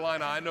North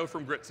Carolina. I know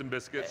from grits and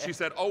biscuits." She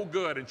said, "Oh,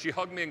 good." And she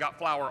hugged me and got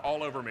flour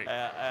all over me.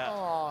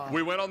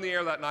 We went on the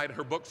air that night.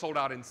 Her book sold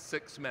out in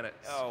 6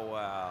 minutes. Oh,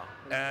 wow.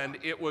 And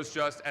it was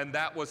just, and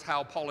that was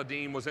how Paula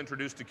Deen was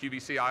introduced to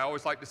QVC. I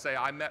always like to say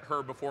I met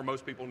her before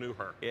most people knew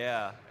her.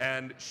 Yeah.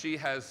 And she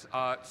has,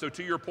 so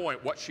to your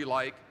point, what's she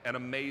like? An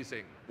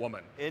amazing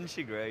woman. Isn't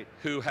she great?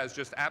 Who has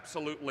just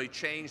absolutely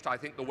changed, I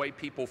think, the way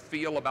people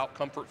feel about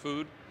comfort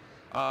food.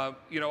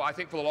 You know, I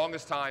think for the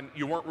longest time,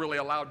 you weren't really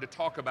allowed to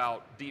talk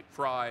about deep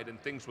fried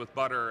and things with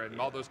butter and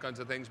all those kinds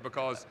of things,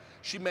 because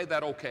she made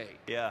that okay.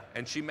 Yeah.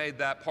 And she made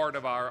that part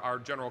of our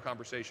general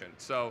conversation.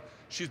 So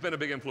she's been a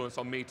big influence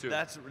on me too.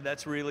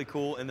 That's really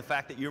cool. And the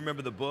fact that you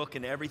remember the book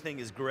and everything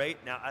is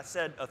great. Now, I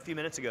said a few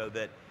minutes ago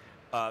that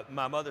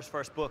my mother's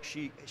first book,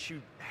 she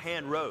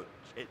hand wrote,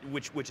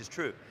 which is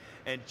true.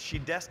 And she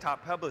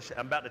desktop published.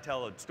 I'm about to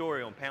tell a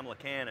story on Pamela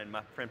Cannon,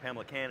 my friend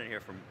Pamela Cannon here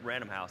from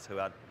Random House, who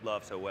I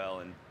love so well,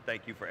 and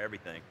thank you for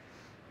everything.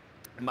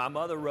 My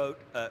mother wrote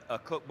a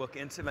cookbook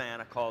in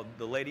Savannah called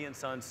The Lady and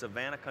Sons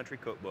Savannah Country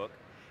Cookbook,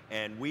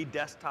 and we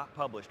desktop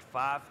published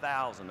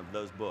 5,000 of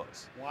those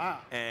books. Wow.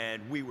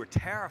 And we were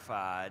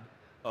terrified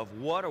of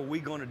what are we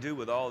going to do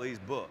with all these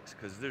books,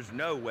 because there's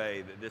no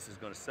way that this is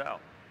going to sell.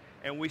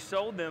 And we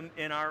sold them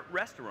in our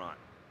restaurant.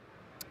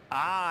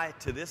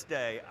 To this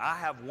day, I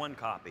have one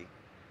copy.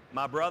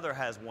 My brother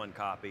has one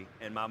copy,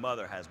 and my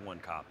mother has one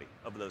copy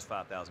of those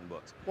 5,000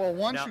 books. Well,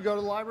 once you go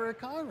to the Library of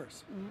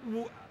Congress,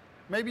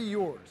 maybe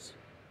yours.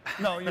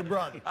 No, your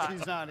brother.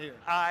 He's not here.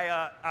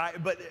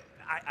 But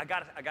I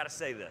gotta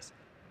say this,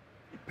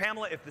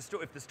 Pamela. If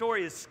the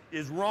story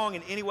is wrong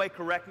in any way,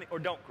 correct me or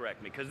don't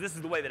correct me, because this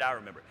is the way that I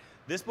remember it.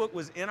 This book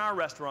was in our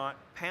restaurant.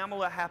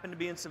 Pamela happened to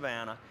be in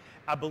Savannah.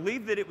 I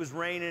believe that it was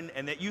raining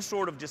and that you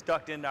sort of just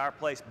ducked into our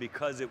place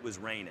because it was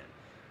raining.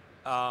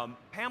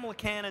 Pamela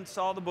Cannon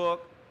saw the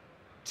book,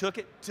 took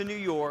it to New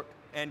York,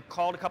 and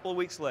called a couple of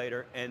weeks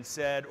later and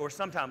said, or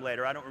sometime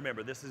later, I don't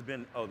remember, this has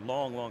been a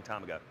long, long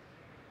time ago,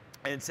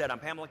 and said, "I'm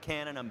Pamela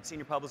Cannon, I'm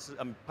senior publicist,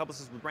 I'm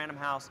publicist with Random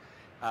House.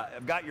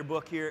 I've got your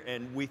book here,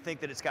 and we think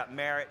that it's got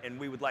merit, and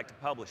we would like to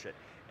publish it."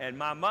 And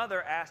my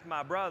mother asked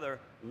my brother,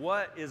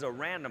 "What is a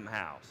Random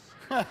House?"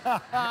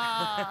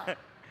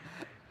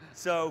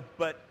 So,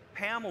 but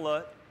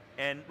Pamela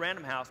and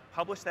Random House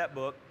published that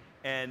book,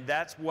 and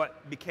that's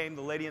what became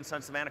the Lady and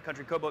Sons Savannah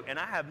Country Cookbook. And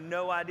I have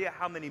no idea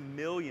how many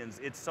millions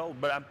it's sold,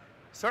 but I'm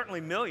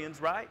certainly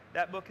millions, right?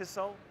 That book has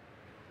sold.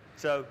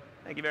 So,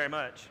 thank you very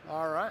much.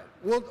 All right.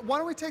 Well, why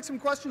don't we take some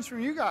questions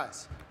from you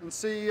guys and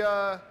see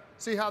how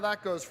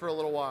that goes for a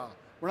little while.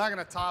 We're not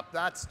going to top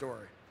that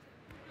story.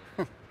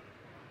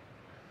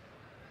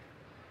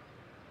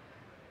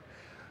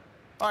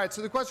 All right,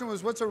 so the question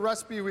was, what's a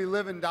recipe we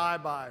live and die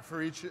by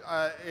for each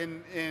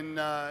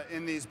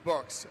in these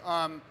books?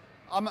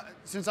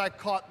 Since I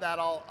caught that,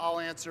 I'll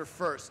answer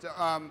first,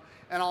 and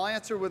I'll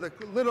answer with a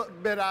little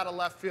bit out of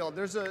left field.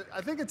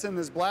 I think it's in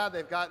this blad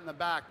they've got in the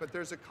back, but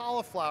there's a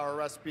cauliflower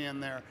recipe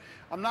in there.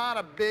 I'm not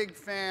a big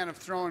fan of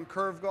throwing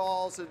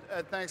curveballs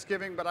at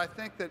Thanksgiving, but I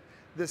think that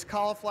this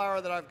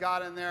cauliflower that I've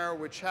got in there,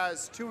 which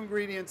has 2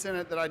 ingredients in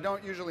it that I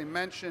don't usually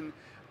mention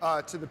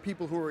to the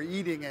people who are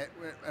eating it,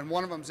 and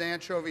one of them's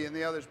anchovy and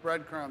the other's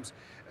breadcrumbs,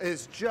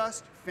 is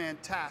just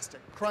fantastic.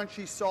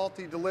 Crunchy,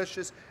 salty,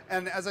 delicious,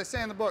 and as I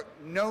say in the book,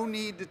 no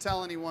need to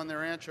tell anyone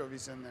there are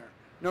anchovies in there.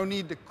 No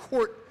need to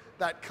court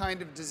that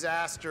kind of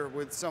disaster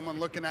with someone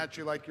looking at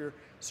you like you're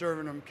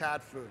serving them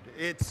cat food.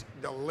 It's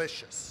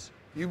delicious.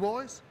 You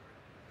boys?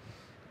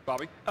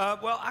 Bobby?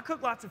 Well, I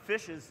cook lots of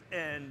fishes,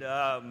 and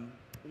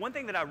One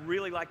thing that I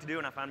really like to do,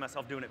 and I find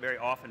myself doing it very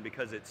often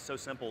because it's so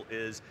simple,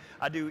 is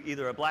I do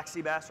either a black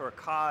sea bass or a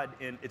cod.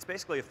 It's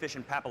basically a fish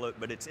in papillote,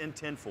 but it's in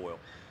tin foil.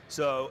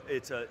 So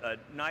it's a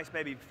nice,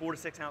 maybe 4 to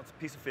 6 ounce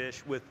piece of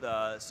fish with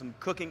some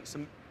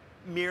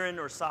mirin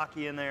or sake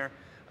in there,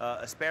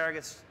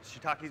 asparagus,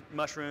 shiitake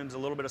mushrooms, a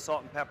little bit of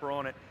salt and pepper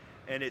on it.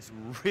 And it's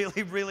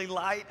really, really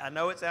light. I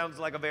know it sounds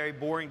like a very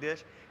boring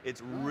dish.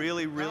 It's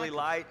really, really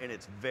light, and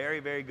it's very,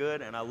 very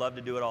good, and I love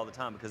to do it all the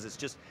time because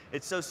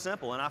it's so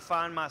simple. And I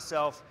find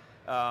myself,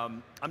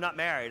 I'm not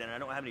married and I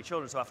don't have any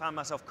children, so I find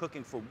myself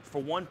cooking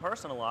for one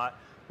person a lot,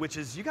 which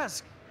is, you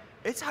guys,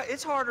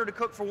 it's harder to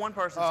cook for one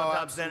person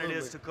sometimes than it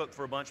is to cook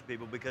for a bunch of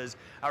people, because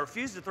I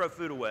refuse to throw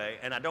food away,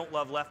 and I don't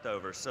love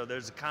leftovers, so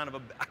there's a kind of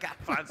I got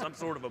to find some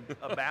sort of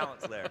a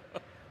balance there.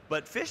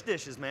 But fish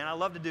dishes, man, I'd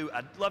love to do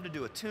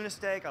a tuna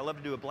steak. I love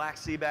to do a black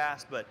sea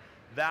bass, but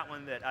that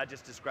one that I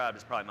just described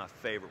is probably my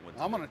favorite one.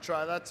 I'm going to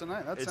try that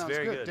tonight. That sounds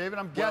very good. David,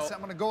 I'm guessing. I'm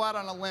going to go out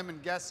on a limb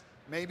and guess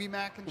maybe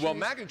mac and cheese. Well,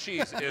 mac and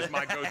cheese is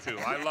my go-to.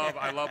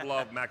 I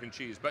love mac and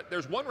cheese. But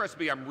there's one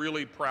recipe I'm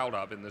really proud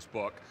of in this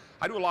book.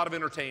 I do a lot of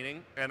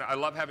entertaining, and I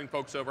love having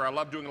folks over. I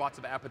love doing lots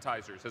of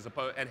appetizers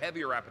and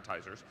heavier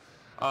appetizers.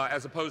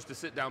 As opposed to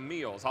sit-down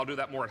meals. I'll do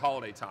that more at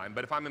holiday time.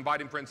 But if I'm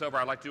inviting friends over,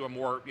 I like to do a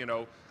more,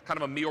 kind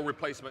of a meal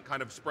replacement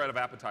kind of spread of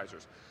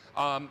appetizers.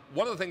 One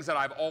of the things that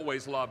I've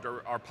always loved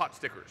are pot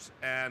stickers.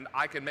 And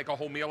I can make a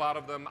whole meal out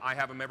of them. I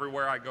have them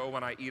everywhere I go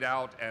when I eat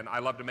out, and I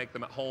love to make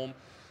them at home.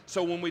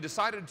 So when we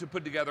decided to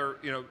put together,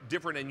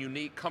 different and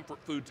unique comfort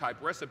food type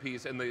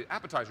recipes in the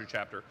appetizer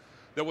chapter,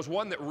 there was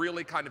one that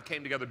really kind of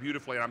came together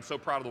beautifully, and I'm so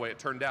proud of the way it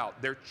turned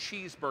out. They're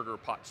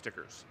cheeseburger pot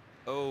stickers.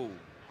 Oh.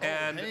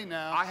 And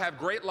I have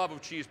great love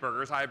of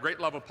cheeseburgers. I have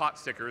great love of pot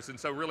stickers, and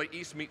so really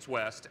East meets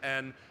West.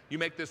 And you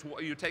make this,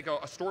 you take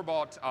a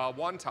store-bought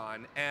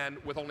wonton, and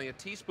with only a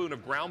teaspoon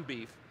of ground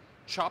beef,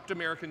 chopped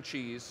American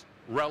cheese,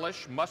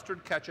 relish,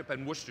 mustard, ketchup,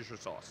 and Worcestershire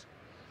sauce.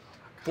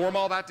 Form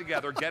all that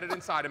together, get it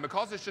inside, and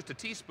because it's just a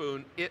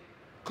teaspoon, it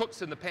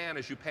cooks in the pan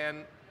as you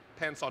pan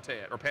saute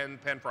it, or pan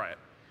fry it.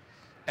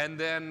 And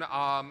then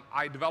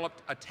I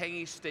developed a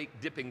tangy steak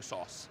dipping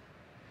sauce.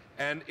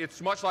 And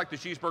it's much like the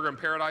Cheeseburger in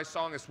Paradise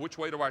song. It's which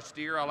way do I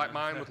steer? I like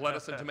mine with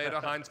lettuce and tomato,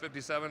 Heinz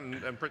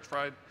 57 and French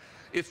fried.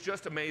 It's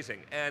just amazing.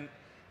 And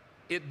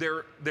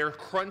they're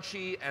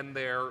crunchy and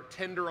they're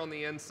tender on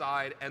the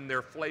inside, and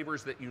they're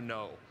flavors that you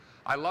know.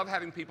 I love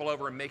having people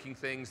over and making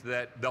things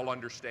that they'll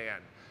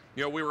understand.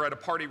 We were at a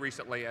party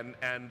recently,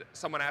 and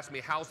someone asked me,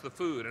 how's the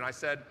food? And I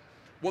said,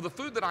 well, the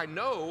food that I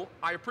know,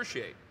 I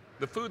appreciate.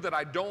 The food that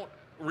I don't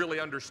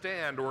really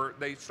understand, or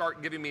they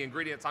start giving me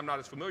ingredients I'm not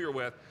as familiar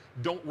with,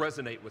 don't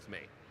resonate with me.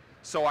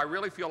 So I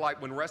really feel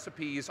like when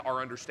recipes are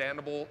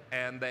understandable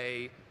and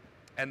they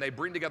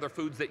bring together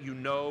foods that you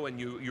know and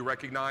you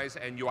recognize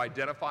and you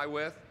identify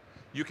with,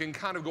 you can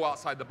kind of go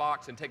outside the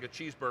box and take a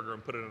cheeseburger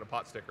and put it in a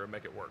pot sticker and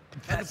make it work.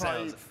 That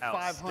sounds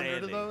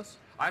 500 of those.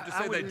 I have to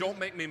say they don't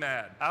make me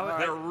mad.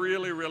 They're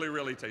really, really,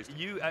 really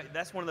tasty.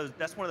 That's one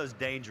of those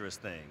dangerous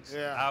things.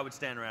 Yeah. I would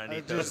stand around and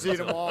eat those. Just eat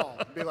them all.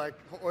 Be like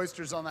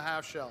oysters on the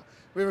half shell.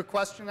 We have a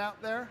question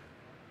out there.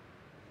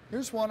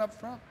 Here's one up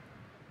front.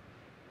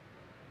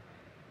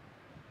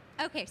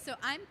 Okay, so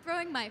I'm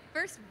throwing my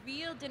first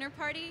real dinner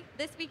party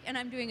this week, and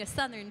I'm doing a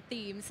Southern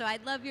theme. So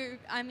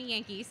I'm a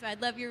Yankee, so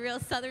I'd love your real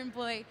Southern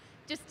boy,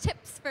 just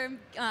tips for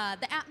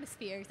the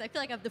atmosphere, because I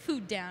feel like I have the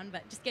food down,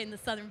 but just getting the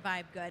Southern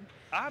vibe good.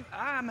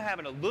 I'm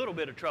having a little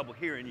bit of trouble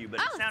hearing you,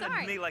 but it sounded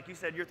to me like you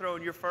said you're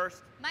throwing your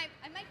first. I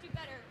might do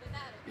better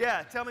without it.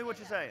 Yeah, tell me what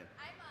you're saying.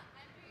 I'm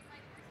doing my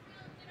first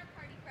real dinner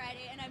party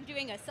Friday, and I'm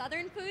doing a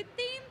Southern food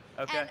theme.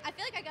 Okay. And I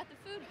feel like I got the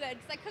food good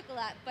because I cook a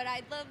lot, but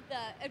I'd love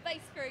the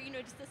advice for,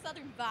 just the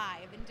Southern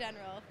vibe in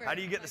general. How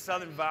do you get the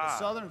Southern vibe? The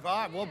Southern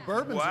vibe. Well,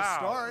 bourbon's a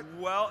start.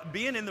 Well,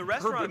 being in the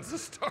restaurant. Bourbon's a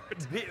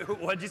start.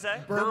 What'd you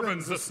say?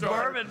 Bourbon's a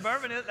start.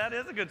 Bourbon that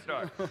is a good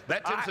start.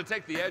 That tends to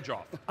take the edge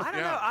off. I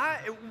don't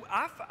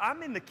know.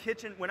 I'm in the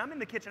kitchen. When I'm in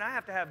the kitchen, I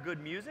have to have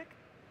good music.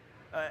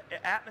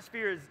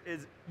 Atmosphere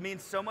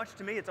means so much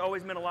to me. It's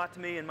always meant a lot to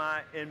me in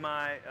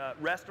my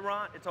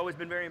restaurant. It's always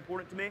been very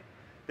important to me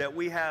that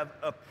we have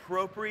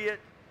appropriate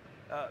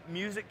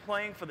music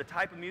playing for the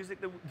type of music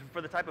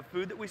for the type of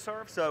food that we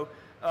serve. So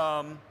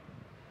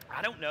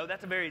I don't know.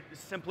 That's a very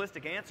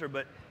simplistic answer,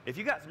 but if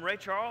you got some Ray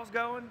Charles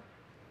going,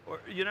 or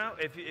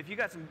if you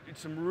got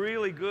some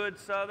really good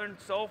Southern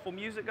soulful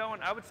music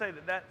going, I would say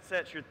that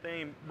sets your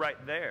theme right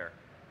there.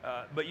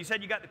 But you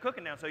said you got the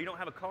cooking now, so you don't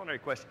have a culinary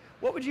question.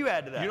 What would you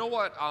add to that? You know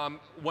what?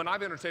 When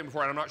I've entertained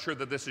before, and I'm not sure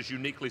that this is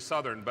uniquely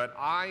Southern, but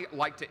I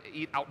like to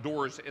eat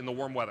outdoors in the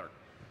warm weather.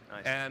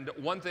 Nice. And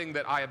one thing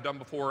that I have done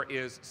before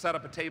is set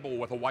up a table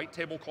with a white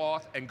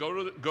tablecloth and go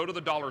to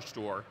the dollar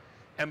store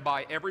and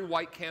buy every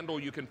white candle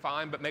you can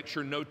find, but make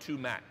sure no two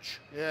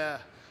match. Yeah.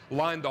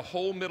 Line the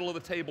whole middle of the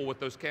table with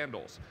those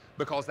candles,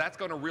 because that's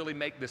going to really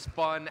make this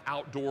fun,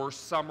 outdoor,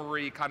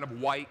 summery, kind of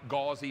white,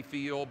 gauzy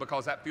feel,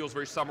 because that feels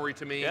very summery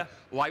to me. Yeah.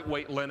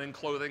 Lightweight linen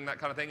clothing, that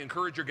kind of thing.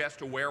 Encourage your guests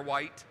to wear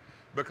white.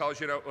 because,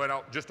 you know,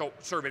 well, just don't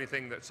serve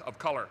anything that's of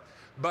color.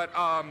 But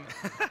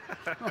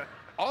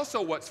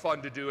also what's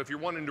fun to do if you're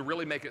wanting to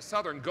really make it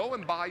Southern, go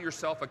and buy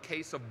yourself a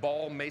case of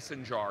Ball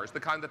Mason jars, the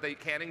kind that they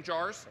canning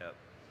jars. Yep.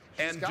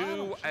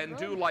 And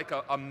do like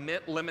a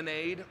mint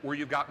lemonade where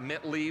you've got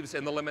mint leaves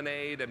in the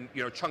lemonade and,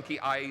 you know, chunky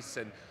ice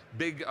and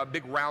big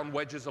round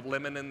wedges of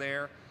lemon in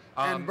there.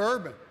 And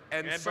bourbon.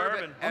 And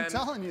bourbon. I'm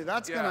telling you,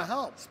 that's going to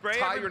help.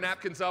 Tie your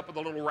napkins up with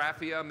a little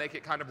raffia, make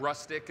it kind of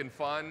rustic and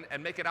fun,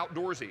 and make it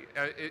outdoorsy.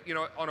 You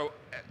know,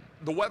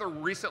 the weather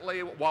recently,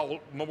 while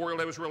Memorial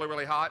Day was really,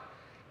 really hot,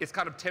 it's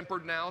kind of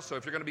tempered now, so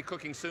if you're going to be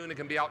cooking soon, it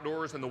can be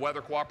outdoors and the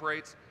weather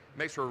cooperates.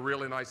 Makes for a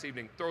really nice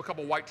evening. Throw a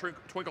couple white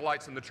twinkle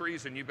lights in the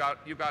trees, and you've got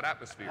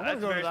atmosphere. I'm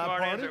going to that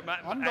party. I'm going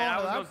to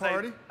that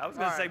party. I was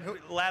going to say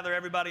lather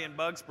everybody in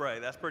bug spray.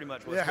 That's pretty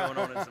much what's going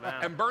on in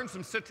Savannah. And burn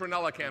some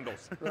citronella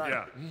candles. Right.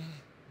 Yeah.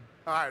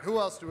 All right, who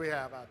else do we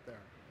have out there?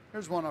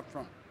 Here's one up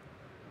front.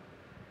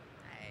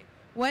 Right.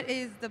 What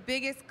is the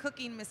biggest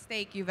cooking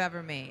mistake you've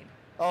ever made?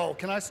 Oh,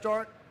 can I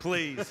start?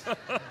 Please.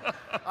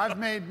 I've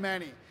made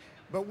many.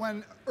 But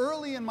when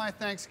early in my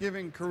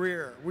Thanksgiving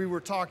career, we were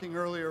talking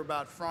earlier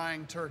about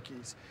frying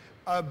turkeys.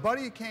 A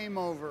buddy came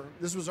over,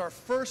 this was our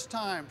first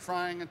time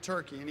frying a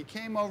turkey, and he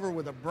came over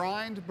with a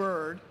brined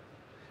bird.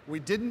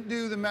 We didn't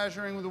do the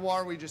measuring with the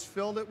water, we just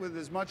filled it with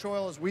as much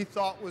oil as we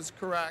thought was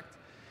correct.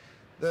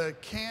 The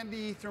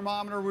candy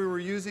thermometer we were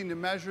using to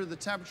measure the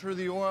temperature of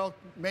the oil,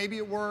 maybe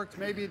it worked,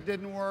 maybe it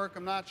didn't work,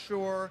 I'm not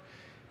sure.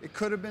 It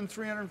could have been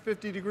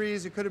 350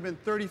 degrees, it could have been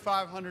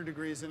 3,500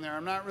 degrees in there,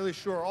 I'm not really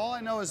sure. All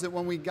I know is that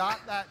when we got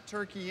that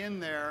turkey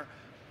in there,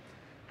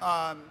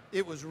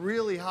 it was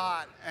really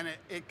hot, and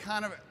it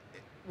kind of,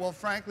 well,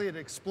 frankly, it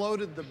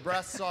exploded the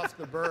breasts off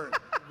the bird.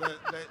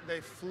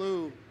 They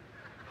flew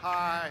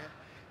high,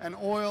 and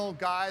oil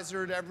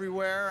geysered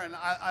everywhere, and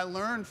I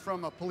learned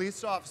from a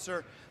police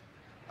officer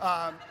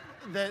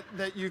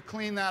that you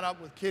clean that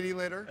up with kitty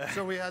litter.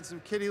 So we had some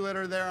kitty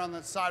litter there on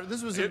the side.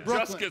 This was in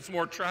Brooklyn. It just gets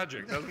more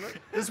tragic, doesn't it?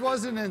 This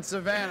wasn't in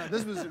Savannah.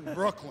 This was in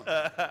Brooklyn.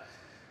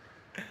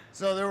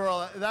 So there were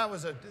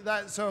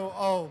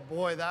oh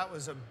boy, that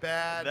was a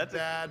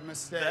bad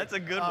mistake. That's a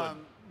good one.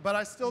 But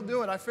I still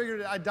do it. I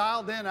figured I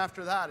dialed in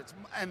after that.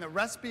 And the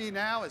recipe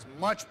now is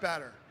much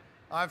better.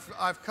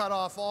 I've cut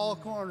off all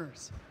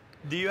corners.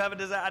 Do you have a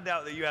disaster? I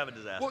doubt that you have a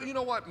disaster. Well, you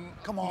know what?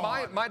 Come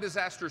on. My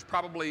disasters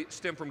probably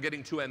stem from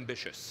getting too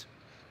ambitious,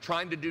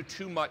 trying to do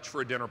too much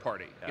for a dinner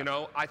party. Yeah. You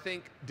know, I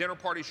think dinner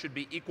parties should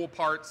be equal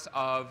parts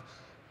of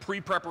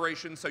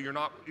pre-preparation, so you're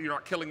not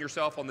killing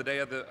yourself on the day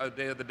of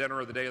the dinner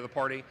or the day of the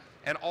party,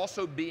 and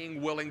also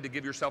being willing to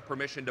give yourself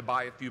permission to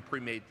buy a few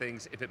pre-made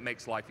things if it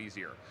makes life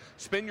easier.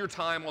 Spend your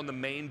time on the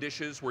main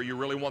dishes where you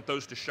really want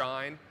those to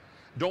shine.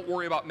 Don't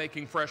worry about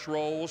making fresh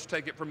rolls.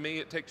 Take it from me,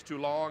 it takes too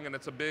long and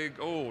it's a big,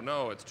 oh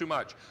no, it's too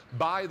much.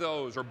 Buy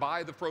those or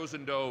buy the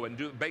frozen dough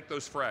and bake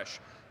those fresh.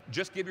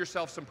 Just give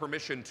yourself some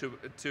permission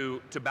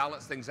to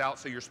balance things out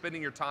so you're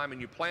spending your time and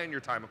you plan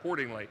your time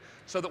accordingly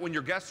so that when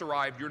your guests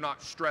arrive, you're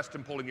not stressed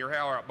and pulling your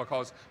hair out,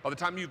 because by the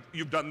time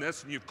you've done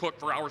this and you've cooked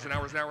for hours and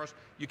hours and hours,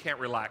 you can't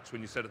relax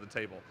when you sit at the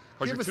table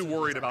because you're too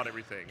worried about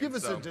everything. Give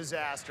us a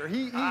disaster.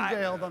 He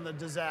bailed on the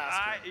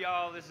disaster.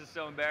 Y'all, this is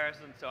so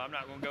embarrassing, so I'm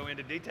not going to go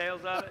into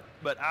details of it,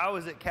 but I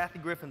was at Kathy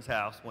Griffin's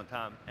house one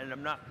time, and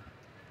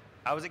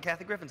I was at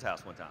Kathy Griffin's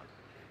house one time,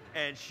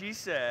 and she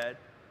said,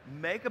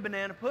 make a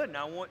banana pudding.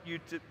 I want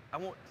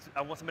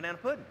some banana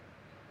pudding.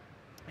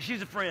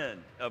 She's a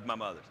friend of my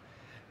mother's.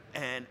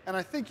 And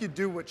I think you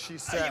do what she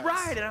says.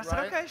 Right, and I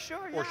said, okay,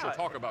 sure, yeah. Or she'll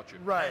talk about you.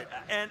 Right.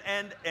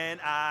 And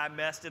I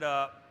messed it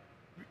up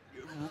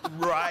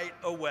right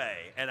away.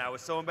 And I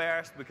was so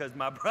embarrassed because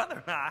my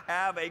brother and I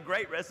have a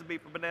great recipe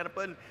for banana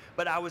pudding,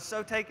 but I was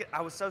so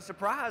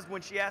surprised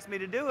when she asked me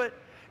to do it,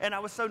 and I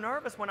was so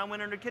nervous when I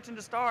went into the kitchen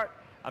to start.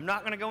 I'm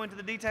not going to go into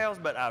the details,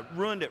 but I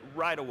ruined it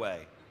right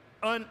away.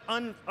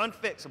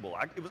 Unfixable.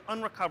 It was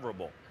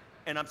unrecoverable.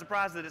 And I'm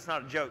surprised that it's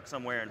not a joke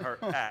somewhere in her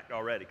act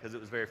already, because it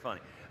was very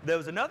funny. There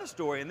was another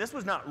story, and this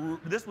was not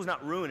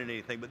ruining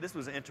anything, but this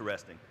was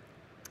interesting.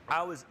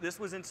 This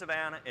was in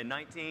Savannah in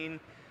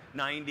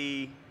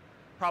 1990,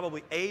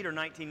 probably 8 or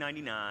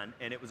 1999,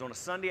 and it was on a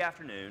Sunday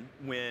afternoon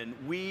when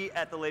we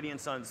at the Lady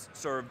and Sons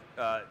served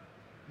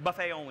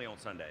buffet only on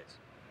Sundays.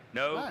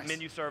 No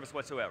menu service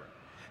whatsoever.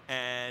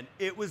 And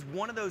it was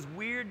one of those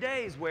weird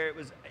days where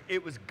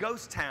it was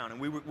ghost town, and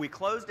we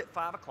closed at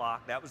 5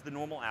 o'clock. That was the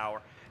normal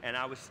hour. And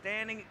I was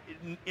standing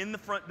in the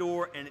front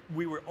door, and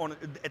we were on,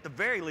 at the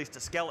very least, a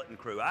skeleton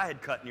crew. I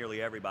had cut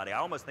nearly everybody. I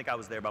almost think I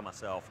was there by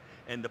myself,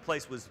 and the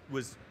place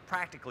was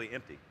practically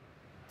empty.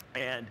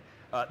 And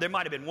there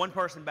might have been one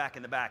person back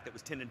in the back that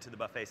was tending to the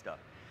buffet stuff.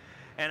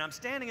 And I'm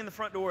standing in the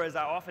front door, as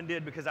I often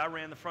did, because I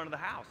ran the front of the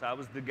house. I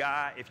was the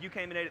guy. If you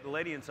came and ate at the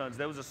Lady and Sons,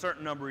 there was a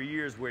certain number of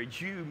years where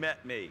you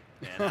met me.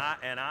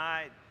 And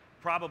I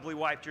probably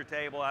wiped your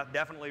table. I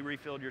definitely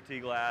refilled your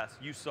tea glass.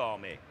 You saw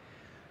me.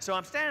 So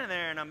I'm standing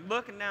there, and I'm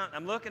looking down.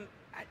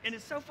 And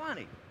it's so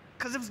funny,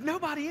 because there was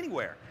nobody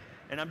anywhere.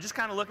 And I'm just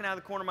kind of looking out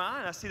of the corner of my eye,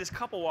 and I see this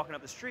couple walking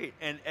up the street.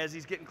 And as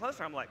he's getting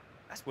closer, I'm like,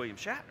 that's William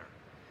Shatner.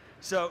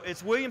 So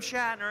it's William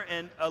Shatner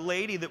and a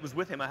lady that was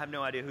with him. I have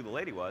no idea who the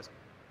lady was.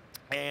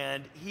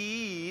 And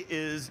he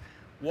is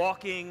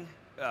walking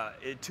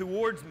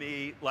towards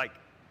me like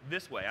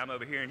this way. I'm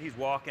over here and he's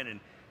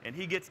walking, and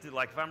he gets to,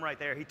 like, if I'm right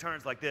there, he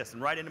turns like this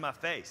and right into my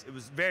face. It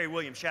was very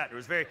William Shatner.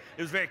 It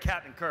was very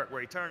Captain Kirk,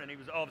 where he turned and he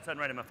was all of a sudden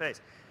right in my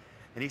face.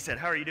 And he said,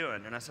 "How are you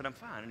doing?" And I said, "I'm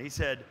fine." And he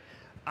said,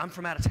 "I'm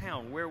from out of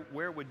town.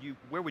 Where would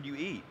you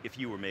eat if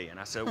you were me?" And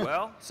I said,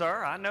 "Well,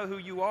 sir, I know who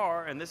you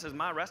are, and this is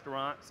my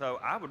restaurant, so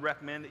I would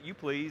recommend that you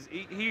please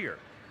eat here."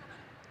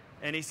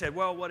 And he said,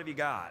 "Well, what have you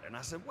got?" And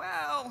I said,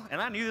 "Well,"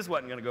 and I knew this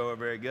wasn't going to go over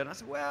very good. And I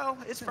said, "Well,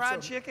 it's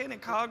fried chicken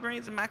and collard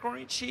greens and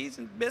macaroni and cheese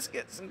and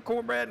biscuits and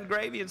cornbread and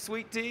gravy and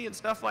sweet tea and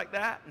stuff like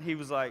that." And he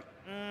was like,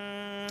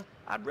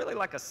 "I'd really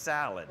like a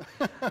salad."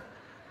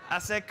 I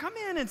said, "Come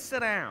in and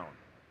sit down."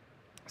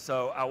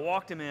 So I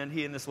walked him in,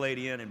 he and this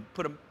lady in, and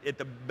put him at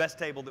the best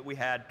table that we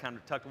had, kind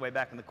of tucked away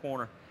back in the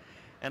corner.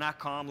 And I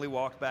calmly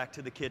walked back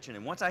to the kitchen.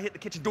 And once I hit the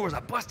kitchen doors,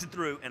 I busted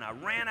through and I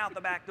ran out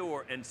the back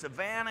door. And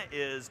Savannah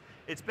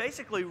it's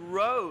basically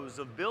rows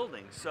of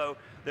buildings. So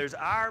there's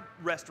our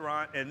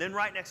restaurant, and then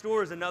right next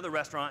door is another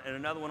restaurant and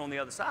another one on the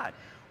other side.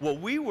 Well,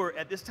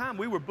 at this time,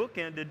 we were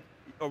bookended.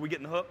 Are we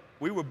getting the hook?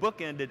 We were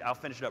bookended, I'll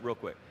finish it up real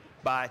quick,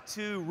 by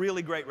two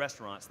really great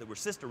restaurants that were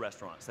sister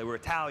restaurants. They were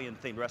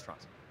Italian-themed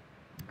restaurants.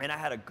 And I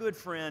had a good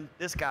friend.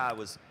 This guy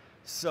was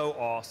so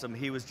awesome.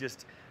 He was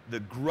just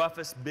the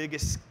gruffest,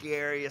 biggest,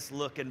 scariest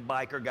looking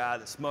biker guy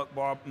that smoked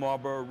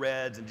Marlboro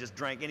Reds and just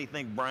drank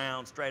anything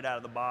brown straight out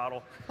of the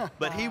bottle.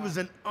 But he was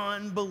an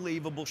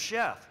unbelievable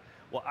chef.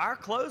 Well, our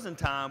closing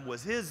time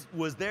was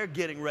their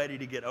getting ready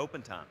to get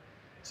open time.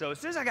 So as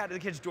soon as I got to the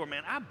kitchen door,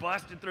 man, I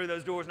busted through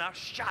those doors and I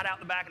shot out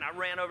the back and I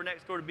ran over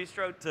next door to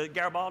Bistro, to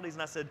Garibaldi's,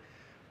 and I said,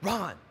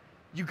 "Ron,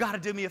 you got to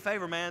do me a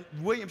favor, man.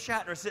 William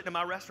Shatner is sitting in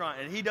my restaurant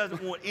and he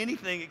doesn't want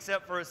anything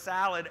except for a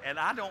salad, and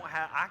I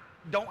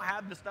don't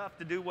have the stuff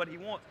to do what he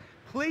wants.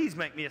 Please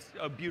make me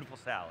a beautiful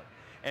salad."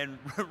 And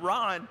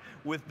Ron,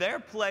 with their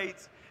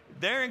plates,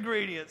 their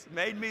ingredients,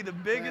 made me the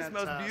biggest,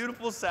 most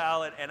beautiful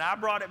salad, and I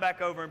brought it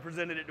back over and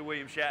presented it to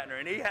William Shatner,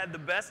 and he had the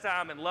best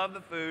time and loved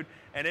the food,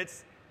 and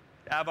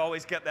I've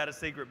always kept that a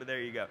secret, but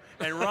there you go.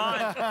 And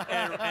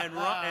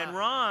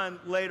Ron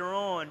later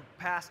on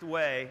passed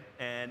away,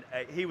 and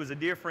he was a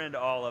dear friend to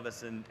all of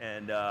us,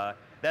 and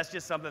that's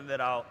just something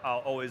that I'll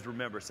always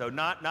remember. So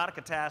not a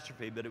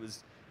catastrophe, but it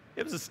was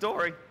a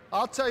story.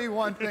 I'll tell you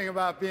one thing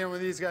about being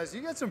with these guys.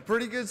 You got some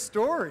pretty good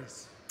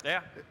stories.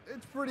 Yeah.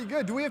 It's pretty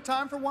good. Do we have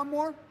time for one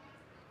more?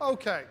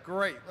 Okay,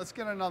 great. Let's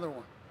get another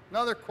one.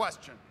 Another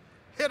question.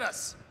 Hit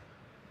us.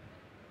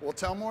 We'll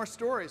tell more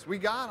stories. We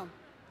got them.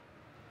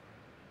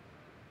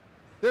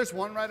 There's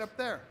one right up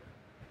there.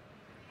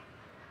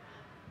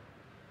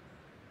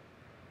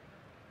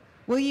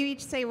 Will you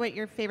each say what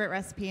your favorite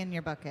recipe in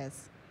your book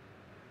is?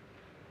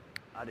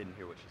 I didn't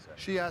hear what she said.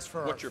 She asked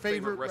for What's our your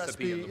favorite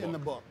recipe in the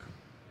book.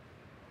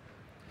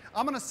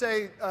 I'm going to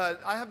say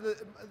I have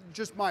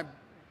just my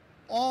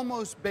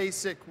almost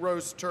basic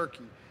roast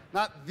turkey.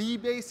 Not the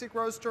basic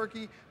roast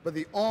turkey, but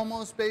the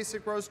almost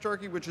basic roast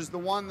turkey, which is the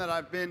one that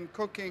I've been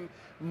cooking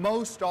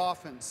most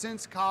often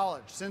since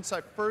college, since I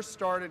first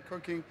started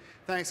cooking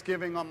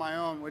Thanksgiving on my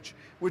own, which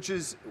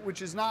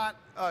is not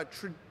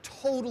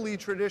totally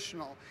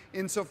traditional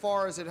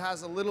insofar as it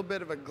has a little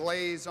bit of a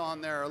glaze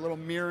on there, a little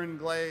mirin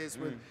glaze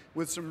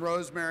with some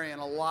rosemary and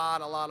a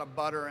lot of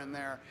butter in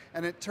there.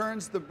 And it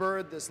turns the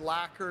bird this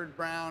lacquered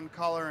brown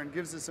color and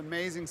gives this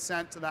amazing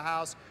scent to the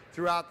house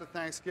throughout the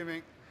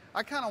Thanksgiving.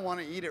 I kind of want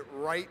to eat it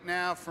right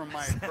now for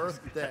my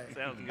birthday.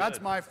 Sounds good.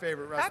 That's my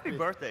favorite recipe. Happy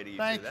birthday to you.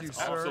 Thank you,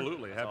 That's sir.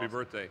 Absolutely. Happy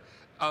birthday.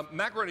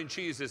 Macaroni and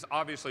cheese is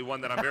obviously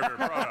one that I'm very, very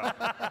proud of.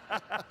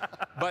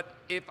 But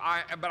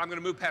I'm going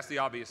to move past the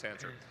obvious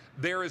answer.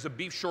 There is a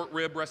beef short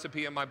rib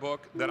recipe in my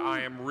book that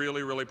I am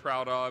really, really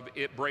proud of.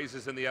 It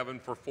braizes in the oven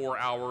for 4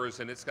 hours,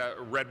 and it's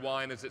got red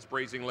wine as its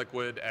braising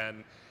liquid,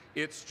 and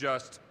it's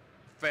just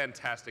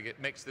fantastic.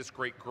 It makes this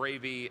great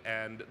gravy,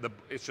 and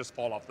it's just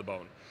fall off the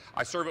bone.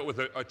 I serve it with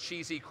a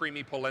cheesy,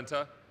 creamy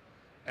polenta,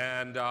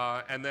 and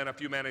then a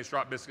few mayonnaise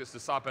drop biscuits to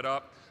sop it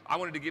up. I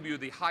wanted to give you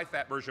the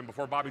high-fat version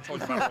before Bobby told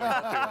you about it.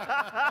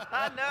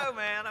 I know,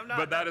 man. I'm not.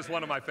 But that is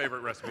one of my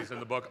favorite recipes in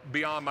the book,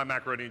 beyond my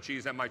macaroni and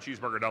cheese and my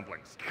cheeseburger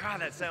dumplings.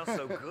 God, that sounds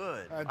so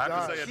good. I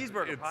have to say,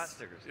 Cheeseburger pot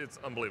stickers. It's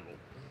unbelievable.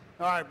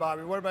 All right,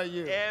 Bobby, what about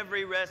you?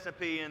 Every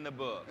recipe in the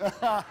book.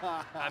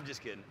 I'm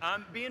just kidding.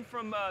 Being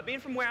from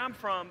where I'm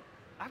from,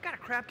 I've got a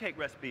crab cake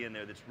recipe in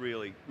there that's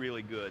really,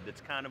 really good.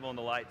 That's kind of on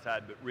the light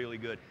side, but really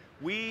good.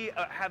 We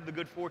have the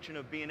good fortune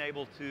of being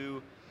able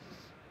to,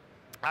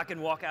 I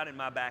can walk out in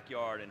my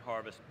backyard and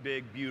harvest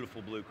big,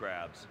 beautiful blue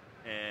crabs.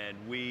 And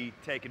we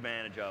take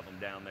advantage of them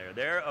down there.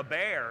 They're a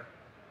bear,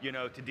 you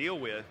know, to deal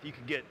with. You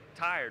could get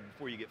tired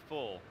before you get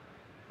full.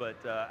 But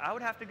I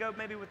would have to go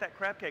maybe with that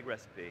crab cake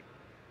recipe.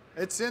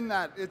 It's in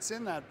that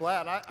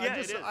blad.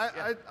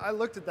 I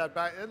looked at that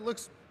back. It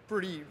looks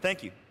pretty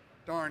Thank you.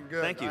 darn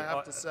good. Thank you. I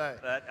have to say.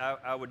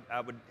 I would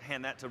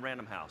hand that to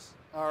Random House.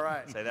 All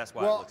right. Say that's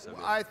why it looks so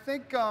good.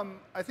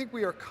 I think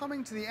we are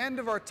coming to the end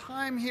of our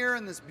time here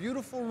in this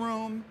beautiful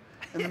room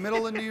in the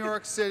middle of New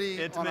York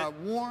City on a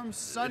warm,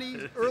 sunny,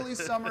 early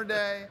summer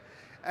day.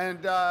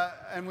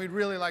 And we'd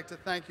really like to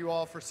thank you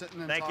all for sitting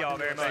and talking. Thank you all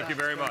very much. Thank you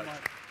very much.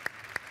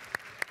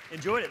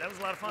 Enjoyed it. That was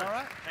a lot of fun. All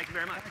right. Thank you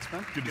very much. Thanks,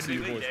 man. Good to see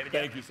you, boys.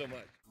 Thank you so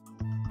much.